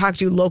difference. I've talked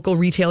to, local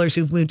retailers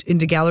who've moved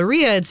into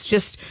Galleria, it's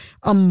just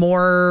a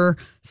more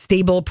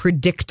stable,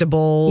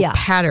 predictable Yeah.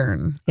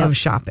 pattern Yep. of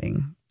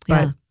shopping.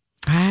 But Yeah.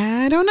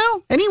 I don't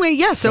know. Anyway,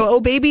 yeah. So, Oh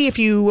Baby, if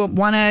you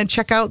want to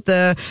check out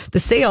the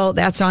sale,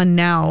 that's on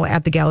now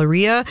at the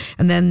Galleria,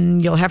 and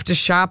then you'll have to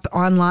shop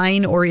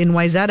online or in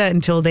Wayzata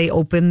until they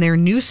open their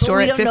new store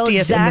we at don't know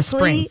 50th in the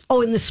spring. exactly.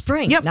 Oh, in the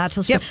spring. Yep. Not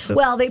till spring. Yep. So-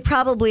 Well, they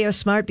probably are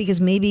smart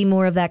because maybe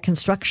more of that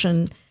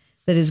construction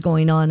that is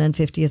going on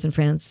 50th in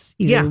France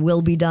either Yeah.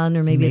 will be done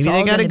or maybe it's Maybe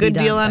all they got a gonna be good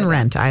done deal by on then.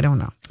 rent. I don't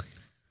know.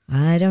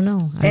 I don't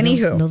know. I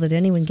Anywho. don't know that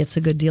anyone gets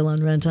a good deal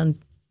on rent on,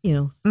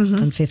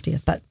 Mm-hmm. on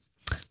 50th, but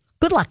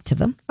good luck to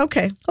them.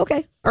 Okay.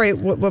 Okay. All right.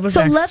 What was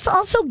So next? let's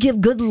also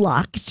give good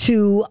luck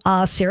to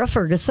Sarah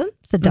Ferguson,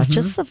 the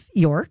Duchess of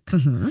York.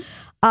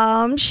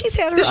 She's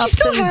had her Does she ups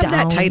still and have that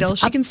downs. title?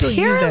 She can still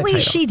use that Apparently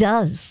title. she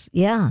does.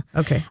 Yeah.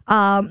 Okay.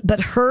 But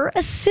her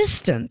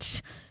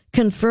assistant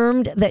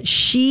confirmed that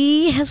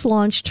she has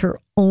launched her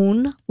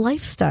own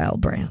lifestyle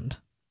brand.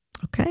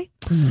 Okay.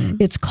 Mm-hmm.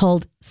 It's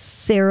called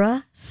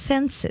Sarah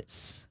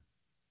Senses.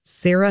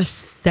 Sarah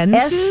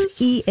senses?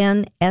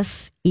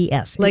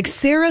 Senses. Like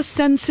Sarah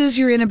senses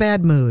you're in a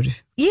bad mood.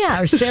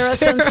 Yeah, or Sarah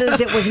senses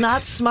it was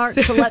not smart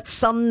to let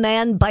some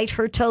man bite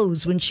her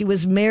toes when she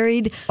was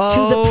married to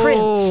the prince.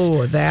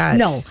 Oh, that.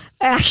 No,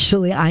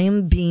 actually, I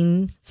am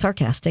being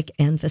sarcastic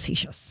and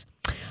facetious.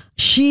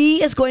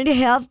 She is going to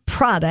have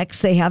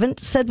products. They haven't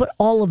said what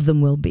all of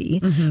them will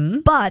be,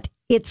 but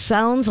it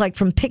sounds like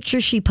from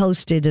pictures she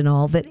posted and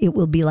all that it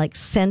will be like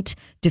scent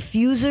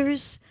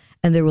diffusers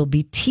and there will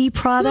be tea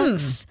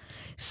products.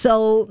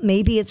 So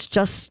maybe it's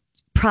just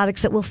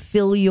products that will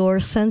fill your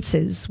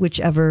senses,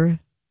 whichever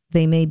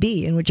they may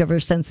be, in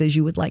whichever senses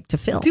you would like to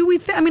fill. Do you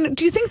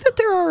think that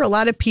there are a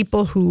lot of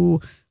people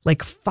who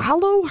like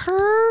follow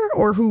her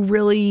or who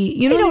really,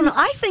 I what don't mean? know.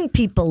 I think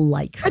people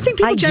like her. I think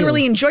people do.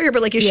 generally enjoy her,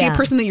 but like, is she a Yeah.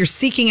 person that you're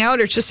seeking out,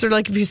 or it's just sort of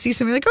like if you see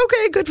something like,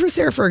 okay, good for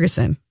Sarah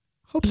Ferguson.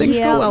 Hope things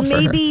go well for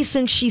her. maybe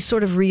since she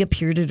sort of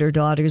reappeared at her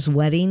daughter's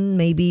wedding,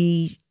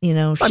 maybe,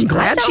 I'm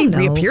glad she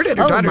reappeared at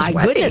her daughter's my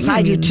wedding. goodness, I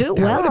I do mean, too.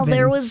 that Well, would've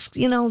there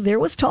been-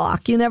 was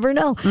talk. You never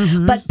know.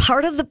 But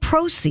part of the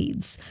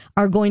proceeds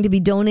are going to be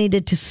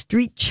donated to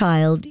Street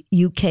Child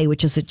UK,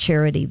 which is a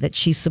charity that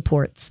she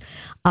supports.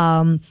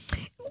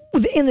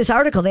 In this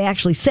article, they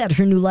actually said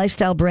her new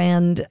lifestyle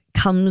brand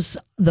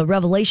the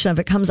revelation of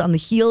it comes on the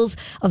heels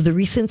of the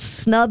recent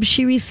snub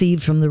she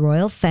received from the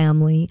royal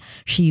family.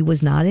 She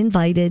was not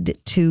invited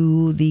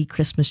to the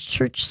Christmas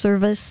church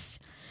service,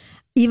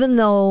 even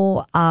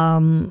though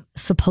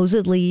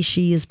supposedly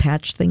she has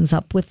patched things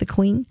up with the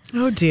Queen.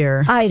 Oh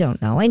dear. I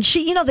don't know. And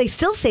she, they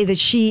still say that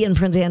she and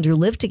Prince Andrew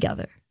live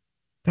together.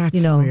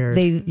 That's weird.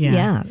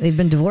 They've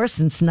been divorced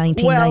since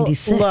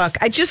 1996. Well, look,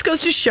 it just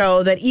goes to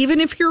show that even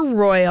if you're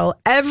royal,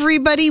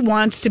 everybody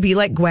wants to be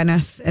like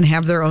Gwyneth and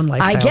have their own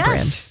lifestyle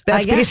brand.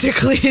 That's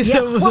basically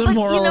the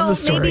moral of the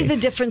story. Maybe the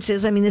difference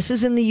is, this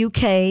is in the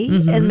UK,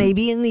 and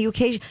maybe in the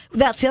UK,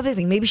 that's the other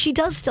thing. Maybe she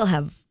does still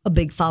have a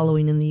big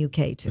following in the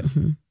UK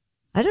too.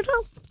 I don't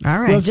know. All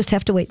right. We'll just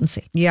have to wait and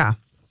see. Yeah.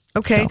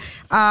 Okay. So.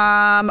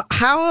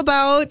 How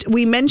about,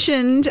 we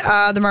mentioned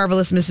The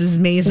Marvelous Mrs.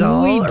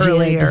 Maisel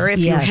earlier. If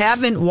you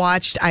haven't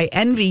watched, I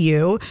envy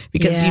you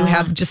because you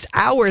have just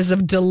hours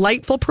of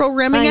delightful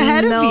programming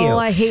ahead of you.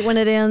 I hate when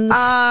it ends.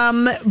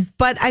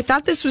 But I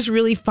thought this was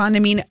really fun.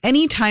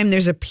 Anytime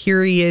there's a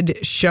period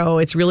show,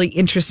 it's really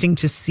interesting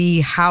to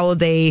see how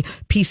they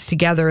piece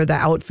together the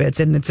outfits.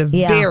 And it's a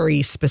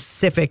very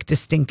specific,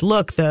 distinct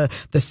look. The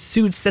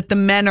suits that the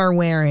men are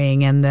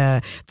wearing and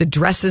the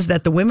dresses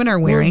that the women are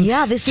wearing.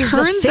 Well, this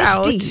turns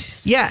out,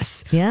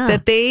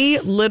 that they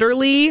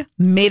literally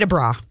made a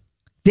bra.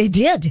 They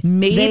did.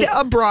 Made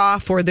a bra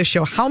for the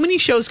show. How many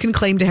shows can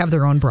claim to have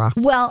their own bra?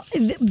 Well,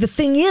 the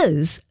thing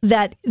is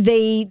that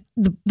the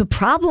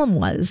problem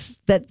was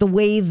that the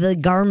way the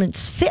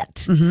garments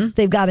fit,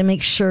 they've got to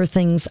make sure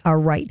things are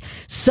right.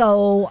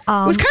 So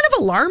it was kind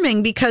of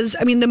alarming because,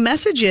 the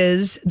message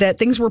is that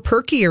things were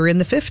perkier in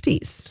the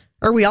 50s.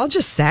 Are we all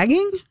just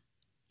sagging?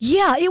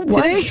 Yeah, it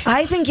was. Today?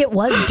 I think it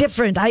was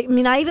different. I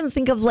even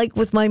think of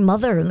with my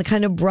mother and the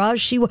kind of bras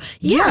she wore.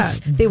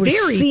 Yes, they were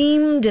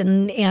seamed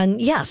and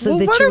yes. So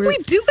what are we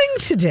doing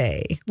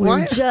today?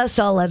 We're just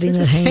all letting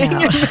it hang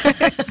out.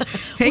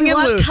 We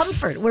want loose.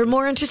 Comfort. We're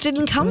more interested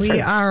in comfort. We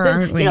are,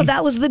 aren't we?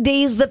 That was the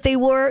days that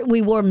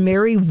we wore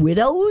Merry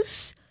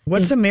Widows.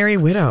 What's a Merry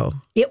Widow?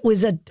 It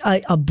was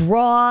a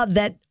bra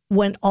that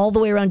went all the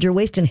way around your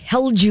waist and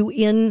held you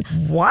in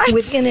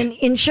within an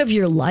inch of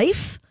your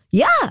life.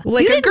 Yeah.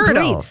 Like a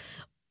girdle.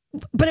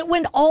 But it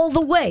went all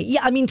the way.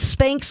 Yeah,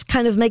 Spanx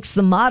kind of makes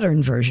the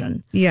modern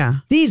version. Yeah.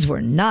 These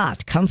were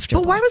not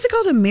comfortable. But why was it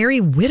called a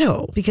Merry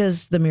Widow?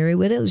 Because the Merry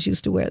Widows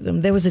used to wear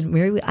them. There was a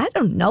Merry I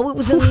don't know. It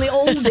was in the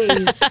old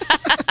days.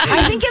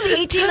 I think in the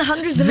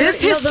 1800s. This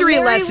history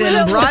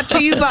lesson brought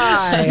to you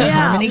by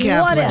Harmony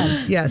Kaplan.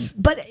 Whatever. Yes.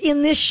 But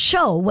in this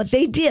show, what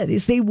they did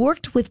is they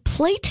worked with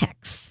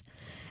Playtex.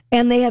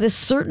 And they had a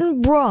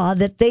certain bra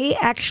that they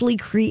actually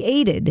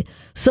created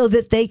so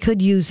that they could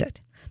use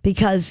it.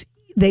 Because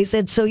they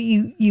said, so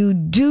you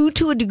do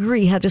to a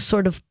degree have to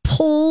sort of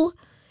pull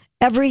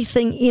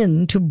everything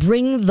in to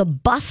bring the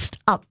bust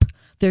up.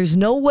 There's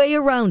no way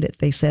around it,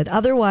 they said.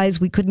 Otherwise,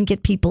 we couldn't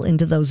get people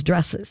into those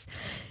dresses.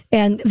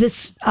 And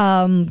this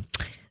costume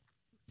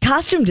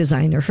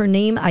designer, her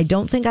name, I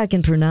don't think I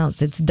can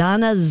pronounce. It's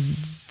Donna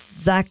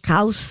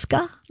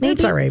Zakowska. Maybe?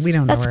 That's all right. We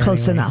don't know. That's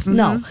close enough.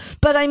 No.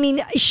 But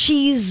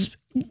she's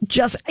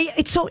just,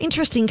 it's so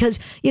interesting because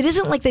it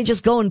isn't like they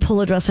just go and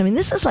pull a dress.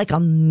 This is like a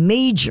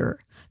major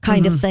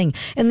kind of thing.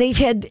 And they've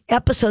had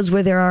episodes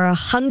where there are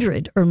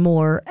 100 or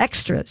more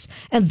extras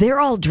and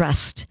they're all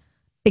dressed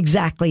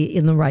exactly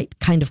in the right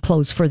kind of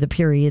clothes for the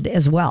period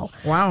as well.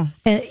 Wow.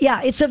 And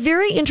it's a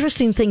very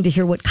interesting thing to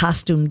hear what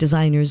costume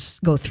designers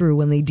go through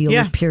when they deal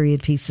with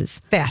period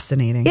pieces.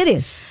 Fascinating. It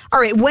is. All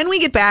right. When we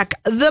get back,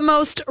 the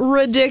most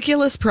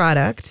ridiculous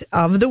product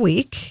of the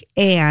week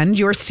and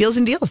your steals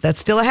and deals.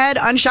 That's still ahead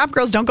on Shop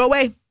Girls. Don't go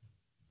away.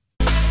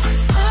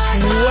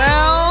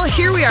 Well,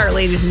 here we are,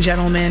 ladies and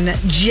gentlemen.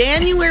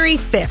 January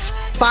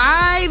 5th.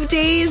 5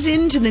 days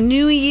into the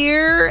new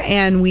year,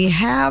 and we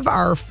have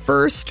our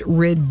first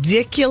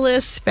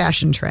ridiculous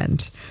fashion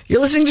trend. You're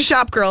listening to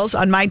Shop Girls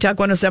on My Talk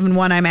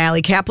 107.1. I'm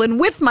Allie Kaplan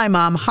with my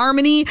mom,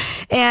 Harmony.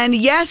 And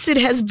yes, it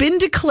has been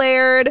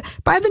declared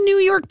by the New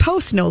York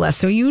Post, no less.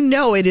 So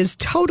it is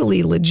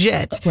totally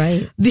legit.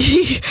 Right.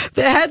 The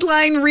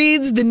headline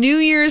reads, the New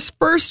Year's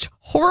first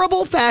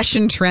horrible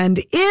fashion trend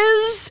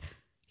is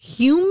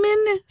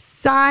human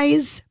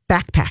size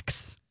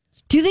backpacks.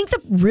 Do you think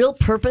the real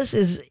purpose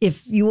is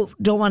if you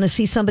don't want to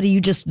see somebody, you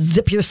just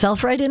zip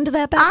yourself right into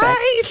that backpack?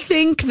 I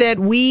think that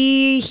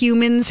we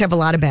humans have a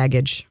lot of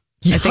baggage.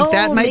 I think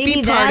that might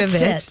be part of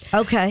it.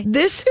 Okay.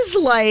 This is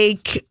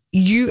like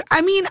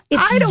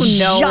I don't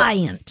know.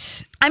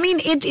 Giant.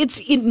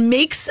 It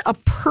makes a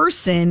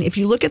person, if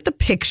you look at the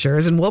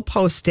pictures and we'll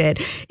post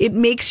it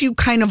makes you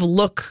kind of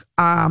look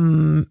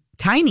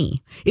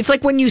tiny. It's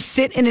like when you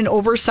sit in an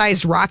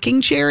oversized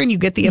rocking chair and you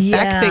get the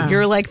effect that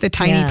you're like the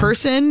tiny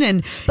person,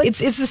 and it's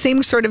the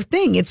same sort of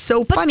thing. It's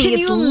so funny.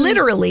 It's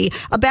literally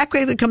a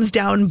backpack that comes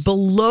down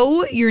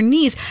below your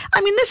knees.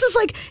 This is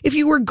like if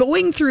you were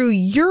going through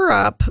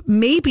Europe,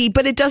 maybe,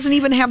 but it doesn't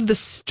even have the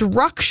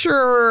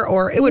structure,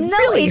 or it would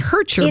really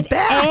hurt your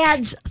back.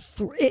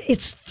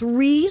 It's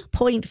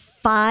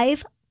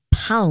 3.5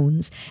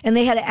 pounds, and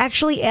they had to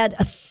actually add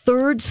a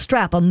third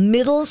strap, a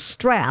middle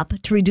strap,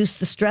 to reduce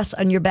the stress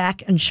on your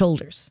back and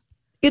shoulders.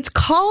 It's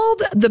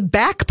called the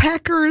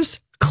Backpacker's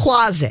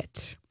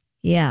Closet.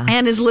 Yeah.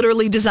 And is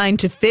literally designed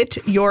to fit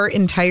your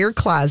entire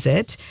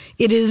closet.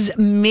 It is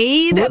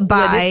made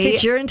by... Would it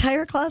fit your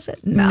entire closet?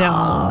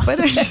 No, but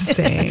I'm just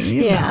saying.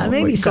 Yeah,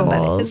 maybe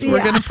goals. somebody.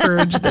 We're going to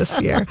purge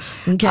this year.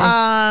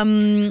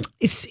 Okay.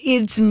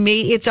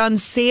 It's on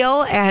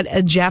sale at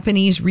a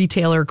Japanese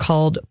retailer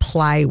called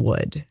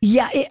Plywood.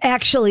 Yeah,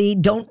 actually,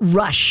 don't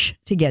rush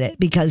to get it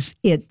because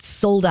it's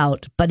sold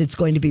out, but it's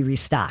going to be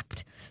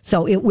restocked.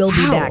 So it will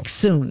be back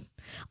soon.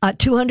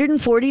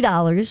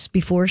 $240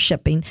 before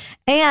shipping.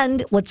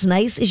 And what's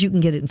nice is you can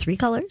get it in 3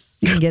 colors.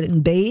 You can get it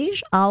in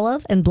beige,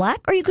 olive, and black,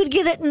 or you could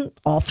get it in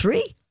all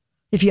 3.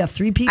 If you have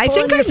 3 people, I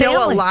think in your I know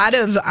family. a lot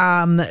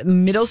of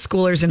middle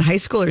schoolers and high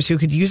schoolers who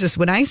could use this.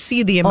 When I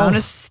see the amount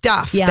of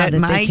stuff that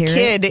my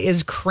kid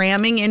is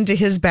cramming into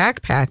his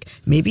backpack,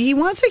 maybe he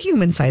wants a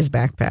human-sized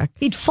backpack.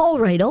 He'd fall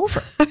right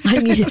over.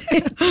 I mean,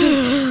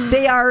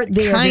 they are Kind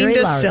very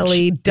of large.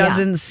 silly.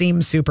 Doesn't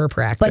seem super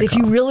practical. But if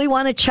you really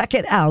want to check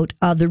it out,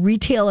 the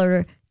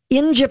retailer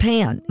in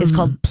Japan is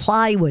called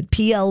Plywood,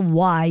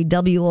 Plywood.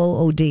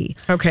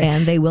 Okay.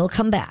 And they will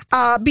come back.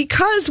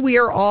 Because we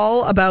are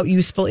all about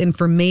useful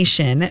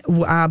information,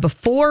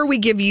 before we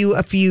give you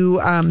a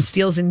few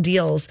steals and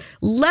deals,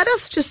 let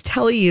us just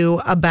tell you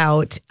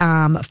about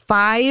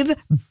 5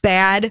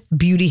 bad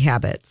beauty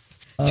habits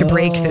to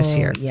break this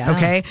year. yeah.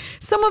 Okay.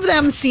 Some of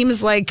them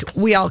seems like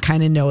we all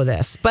kind of know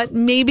this, but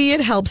maybe it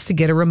helps to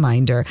get a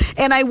reminder.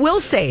 And I will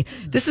say,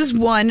 this is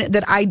one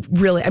that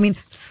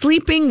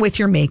sleeping with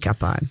your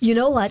makeup on. You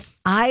know what?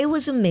 I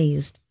was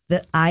amazed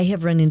that I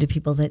have run into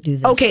people that do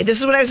this. Okay, this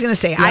is what I was going to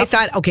say. I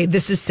thought, okay,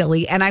 this is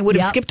silly, and I would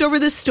have skipped over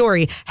this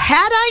story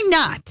had I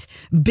not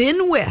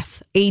been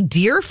with a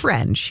dear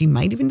friend. She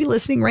might even be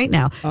listening right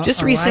now.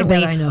 Just recently, I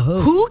bet I know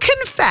who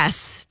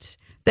confessed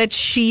that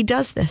she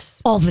does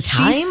this all the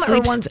time, She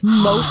sleeps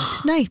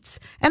most nights,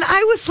 and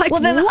I was like,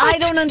 well, then what I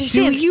don't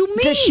understand. Do you mean?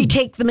 Does she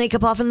take the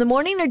makeup off in the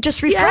morning or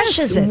just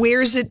refreshes it?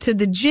 Wears it to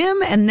the gym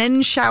and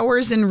then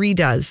showers and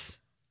redoes.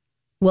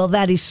 Well,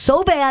 that is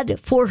so bad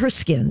for her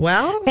skin.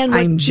 Well, and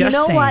I'm just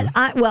saying.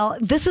 what?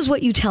 This is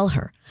what you tell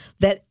her.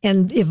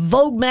 And if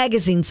Vogue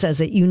magazine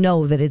says it, you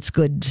know that it's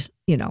good,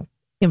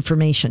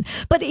 information.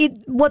 But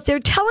what they're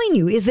telling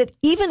you is that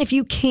even if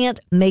you can't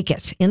make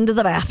it into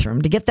the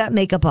bathroom to get that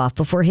makeup off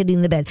before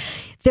hitting the bed,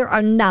 there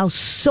are now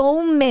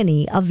so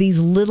many of these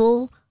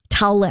little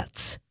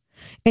towelettes.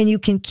 And you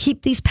can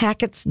keep these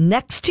packets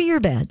next to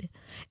your bed.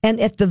 And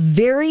at the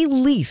very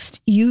least,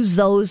 use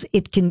those.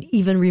 It can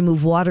even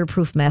remove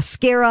waterproof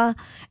mascara.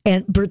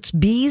 And Burt's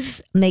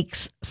Bees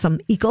makes some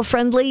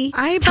eco-friendly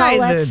I buy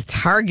towelettes. the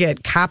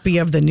Target copy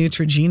of the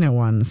Neutrogena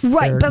ones.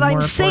 Right, They're but I'm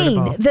more saying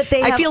affordable. that they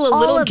have I feel a all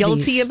little of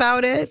guilty these.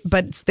 about it,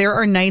 but there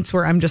are nights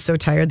where I'm just so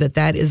tired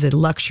that is a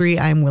luxury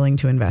I'm willing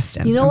to invest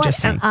in. You know I'm what?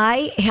 Just saying. And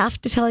I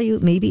have to tell you,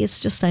 maybe it's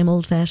just I'm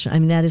old-fashioned. I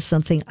mean, that is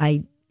something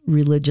I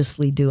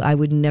religiously do. I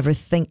would never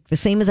think, the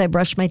same as I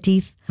brush my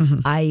teeth,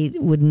 I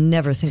would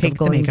never think Take of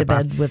the going to makeup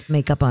bed with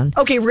makeup on.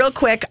 Okay, real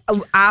quick.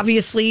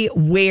 Obviously,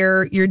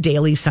 wear your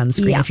daily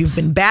sunscreen. Yeah. If you've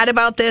been bad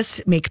about this,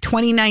 make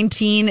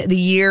 2019 the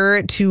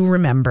year to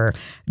remember.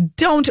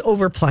 Don't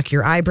overpluck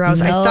your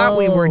eyebrows. I thought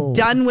we were No.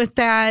 done with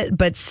that,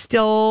 but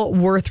still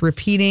worth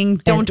repeating.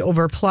 Don't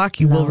overpluck.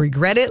 You will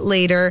regret it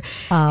later.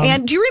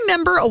 And do you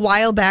remember a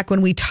while back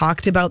when we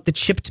talked about the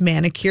chipped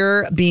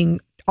manicure being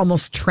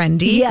almost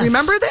trendy? Yes.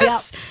 Remember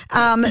this?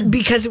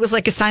 Because it was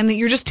like a sign that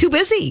you're just too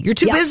busy. You're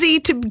too busy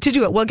to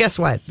do it. Well, guess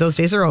what? Those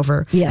days are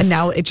over. Yes. And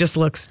now it just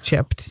looks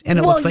chipped and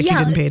it looks like you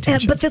didn't pay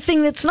attention. But the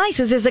thing that's nice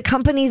is there's a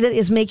company that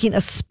is making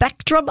a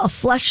spectrum of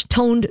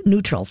flesh-toned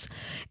neutrals.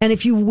 And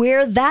if you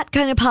wear that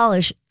kind of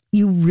polish,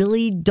 you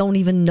really don't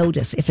even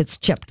notice if it's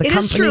chipped. The It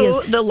is company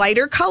true. The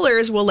lighter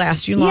colors will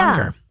last you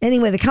longer. Yeah.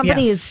 Anyway, the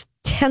company Yes. is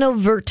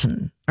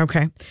Tenoverton.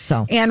 Okay.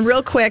 So. And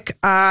real quick,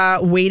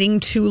 waiting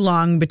too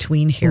long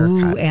between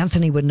haircuts. Ooh,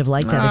 Anthony wouldn't have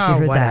liked that if you Oh,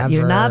 heard that.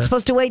 You're whatever. not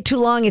supposed to wait too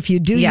long if you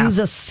do Yeah. use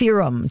a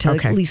serum to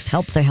Okay. at least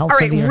help the health All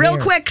right, of your real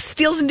hair. quick,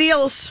 steals and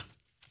deals.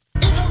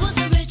 If I was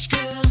a rich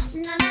girl,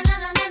 na na na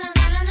na na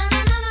na na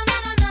na na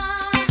na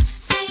na.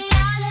 See,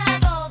 I'd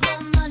have all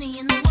the money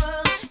in the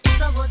world.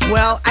 If I was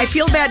Well, I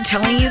feel bad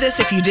telling you this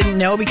if you didn't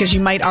know because you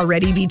might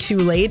already be too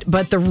late.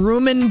 But the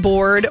Room and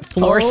Board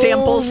floor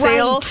sample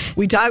sale,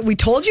 we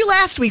told you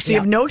last week, so you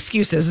have no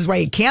excuses. This is why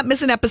you can't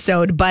miss an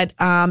episode. But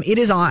it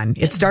is on.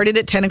 It started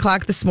at 10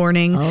 o'clock this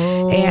morning,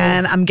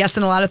 and I'm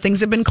guessing a lot of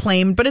things have been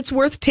claimed. But it's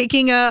worth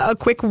taking a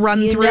quick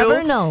run You through.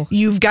 never know.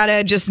 You've got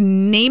to just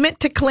name it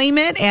to claim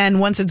it, and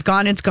once it's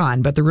gone, it's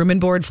gone. But the Room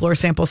and Board floor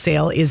sample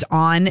sale is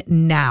on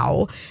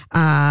now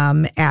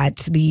at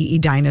the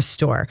Edina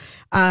store.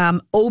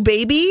 Oh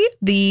Baby,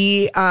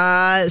 the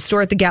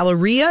store at the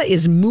Galleria,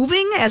 is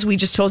moving, as we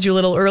just told you a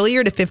little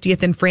earlier, to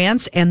 50th in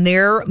France, and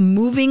their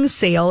moving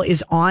sale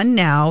is on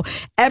now.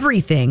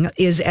 Everything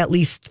is at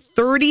least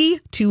 30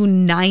 to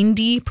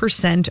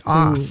 90%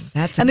 off.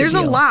 that's a and good there's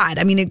a deal. lot.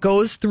 I mean, it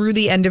goes through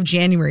the end of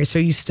January, so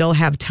you still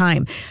have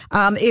time.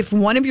 If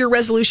one of your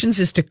resolutions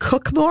is to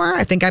cook more,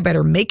 I think I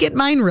better make it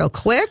mine real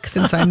quick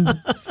since I'm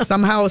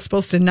somehow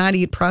supposed to not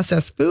eat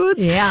processed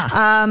foods. Yeah.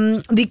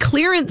 The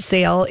clearance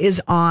sale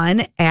is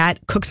on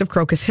at Cooks of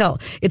Crocus Hill.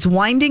 It's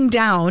winding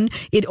down.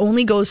 It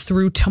only goes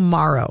through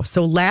tomorrow.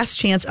 So last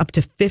chance up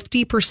to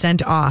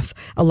 50% off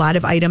a lot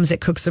of items at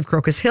Cooks of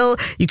Crocus Hill.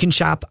 You can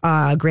shop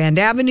Grand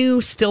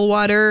Avenue,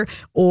 Stillwater,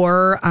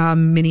 or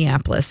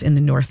Minneapolis in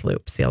the North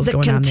Loop. Sales The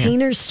going on there.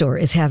 Container Store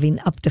is having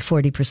up to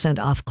 40%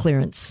 off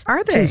clearance.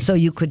 Are they? So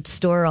you could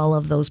store all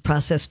of those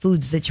processed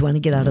foods that you want to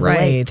get out of the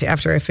way. Right.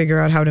 After I figure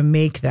out how to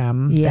make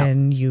them, Yeah.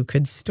 then you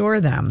could store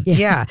them.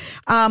 Yeah.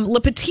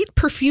 Le Petit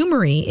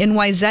Perfumery in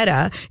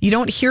Wayzata. You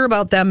don't hear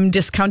about them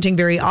discounting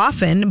very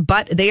often,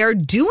 but they are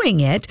doing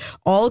it.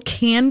 All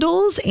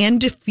candles and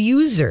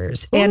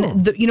diffusers.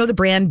 And the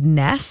brand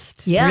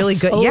Nest. Yes. Really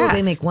good. Oh, yeah.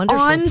 they make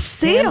wonderful on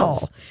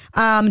sale.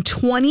 candles.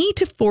 20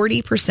 to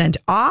 40%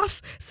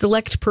 off.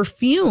 Select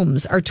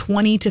perfumes are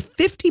 20 to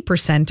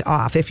 50%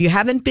 off. If you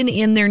haven't been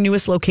in their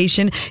newest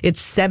location,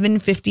 it's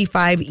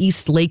 755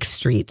 East Lake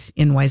Street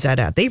in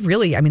Wayzata. They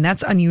really, I mean,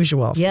 that's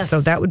unusual. Yes,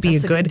 So that would be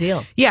that's a a good good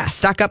deal. Yeah,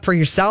 stock up for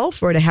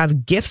yourself or to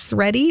have gifts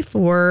ready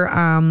for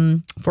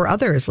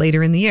others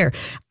later in the year.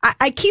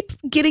 I keep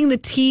getting the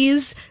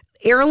tease.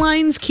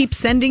 Airlines keep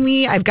sending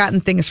me. I've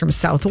gotten things from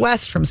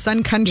Southwest, from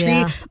Sun Country.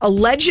 Yeah.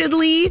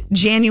 Allegedly,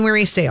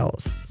 January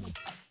sales.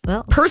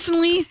 Well,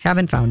 Personally,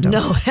 haven't found them.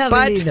 No, haven't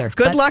but either.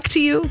 Good But luck to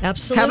you.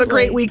 absolutely. Have a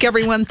great week,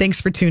 everyone.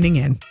 Thanks for tuning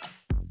in.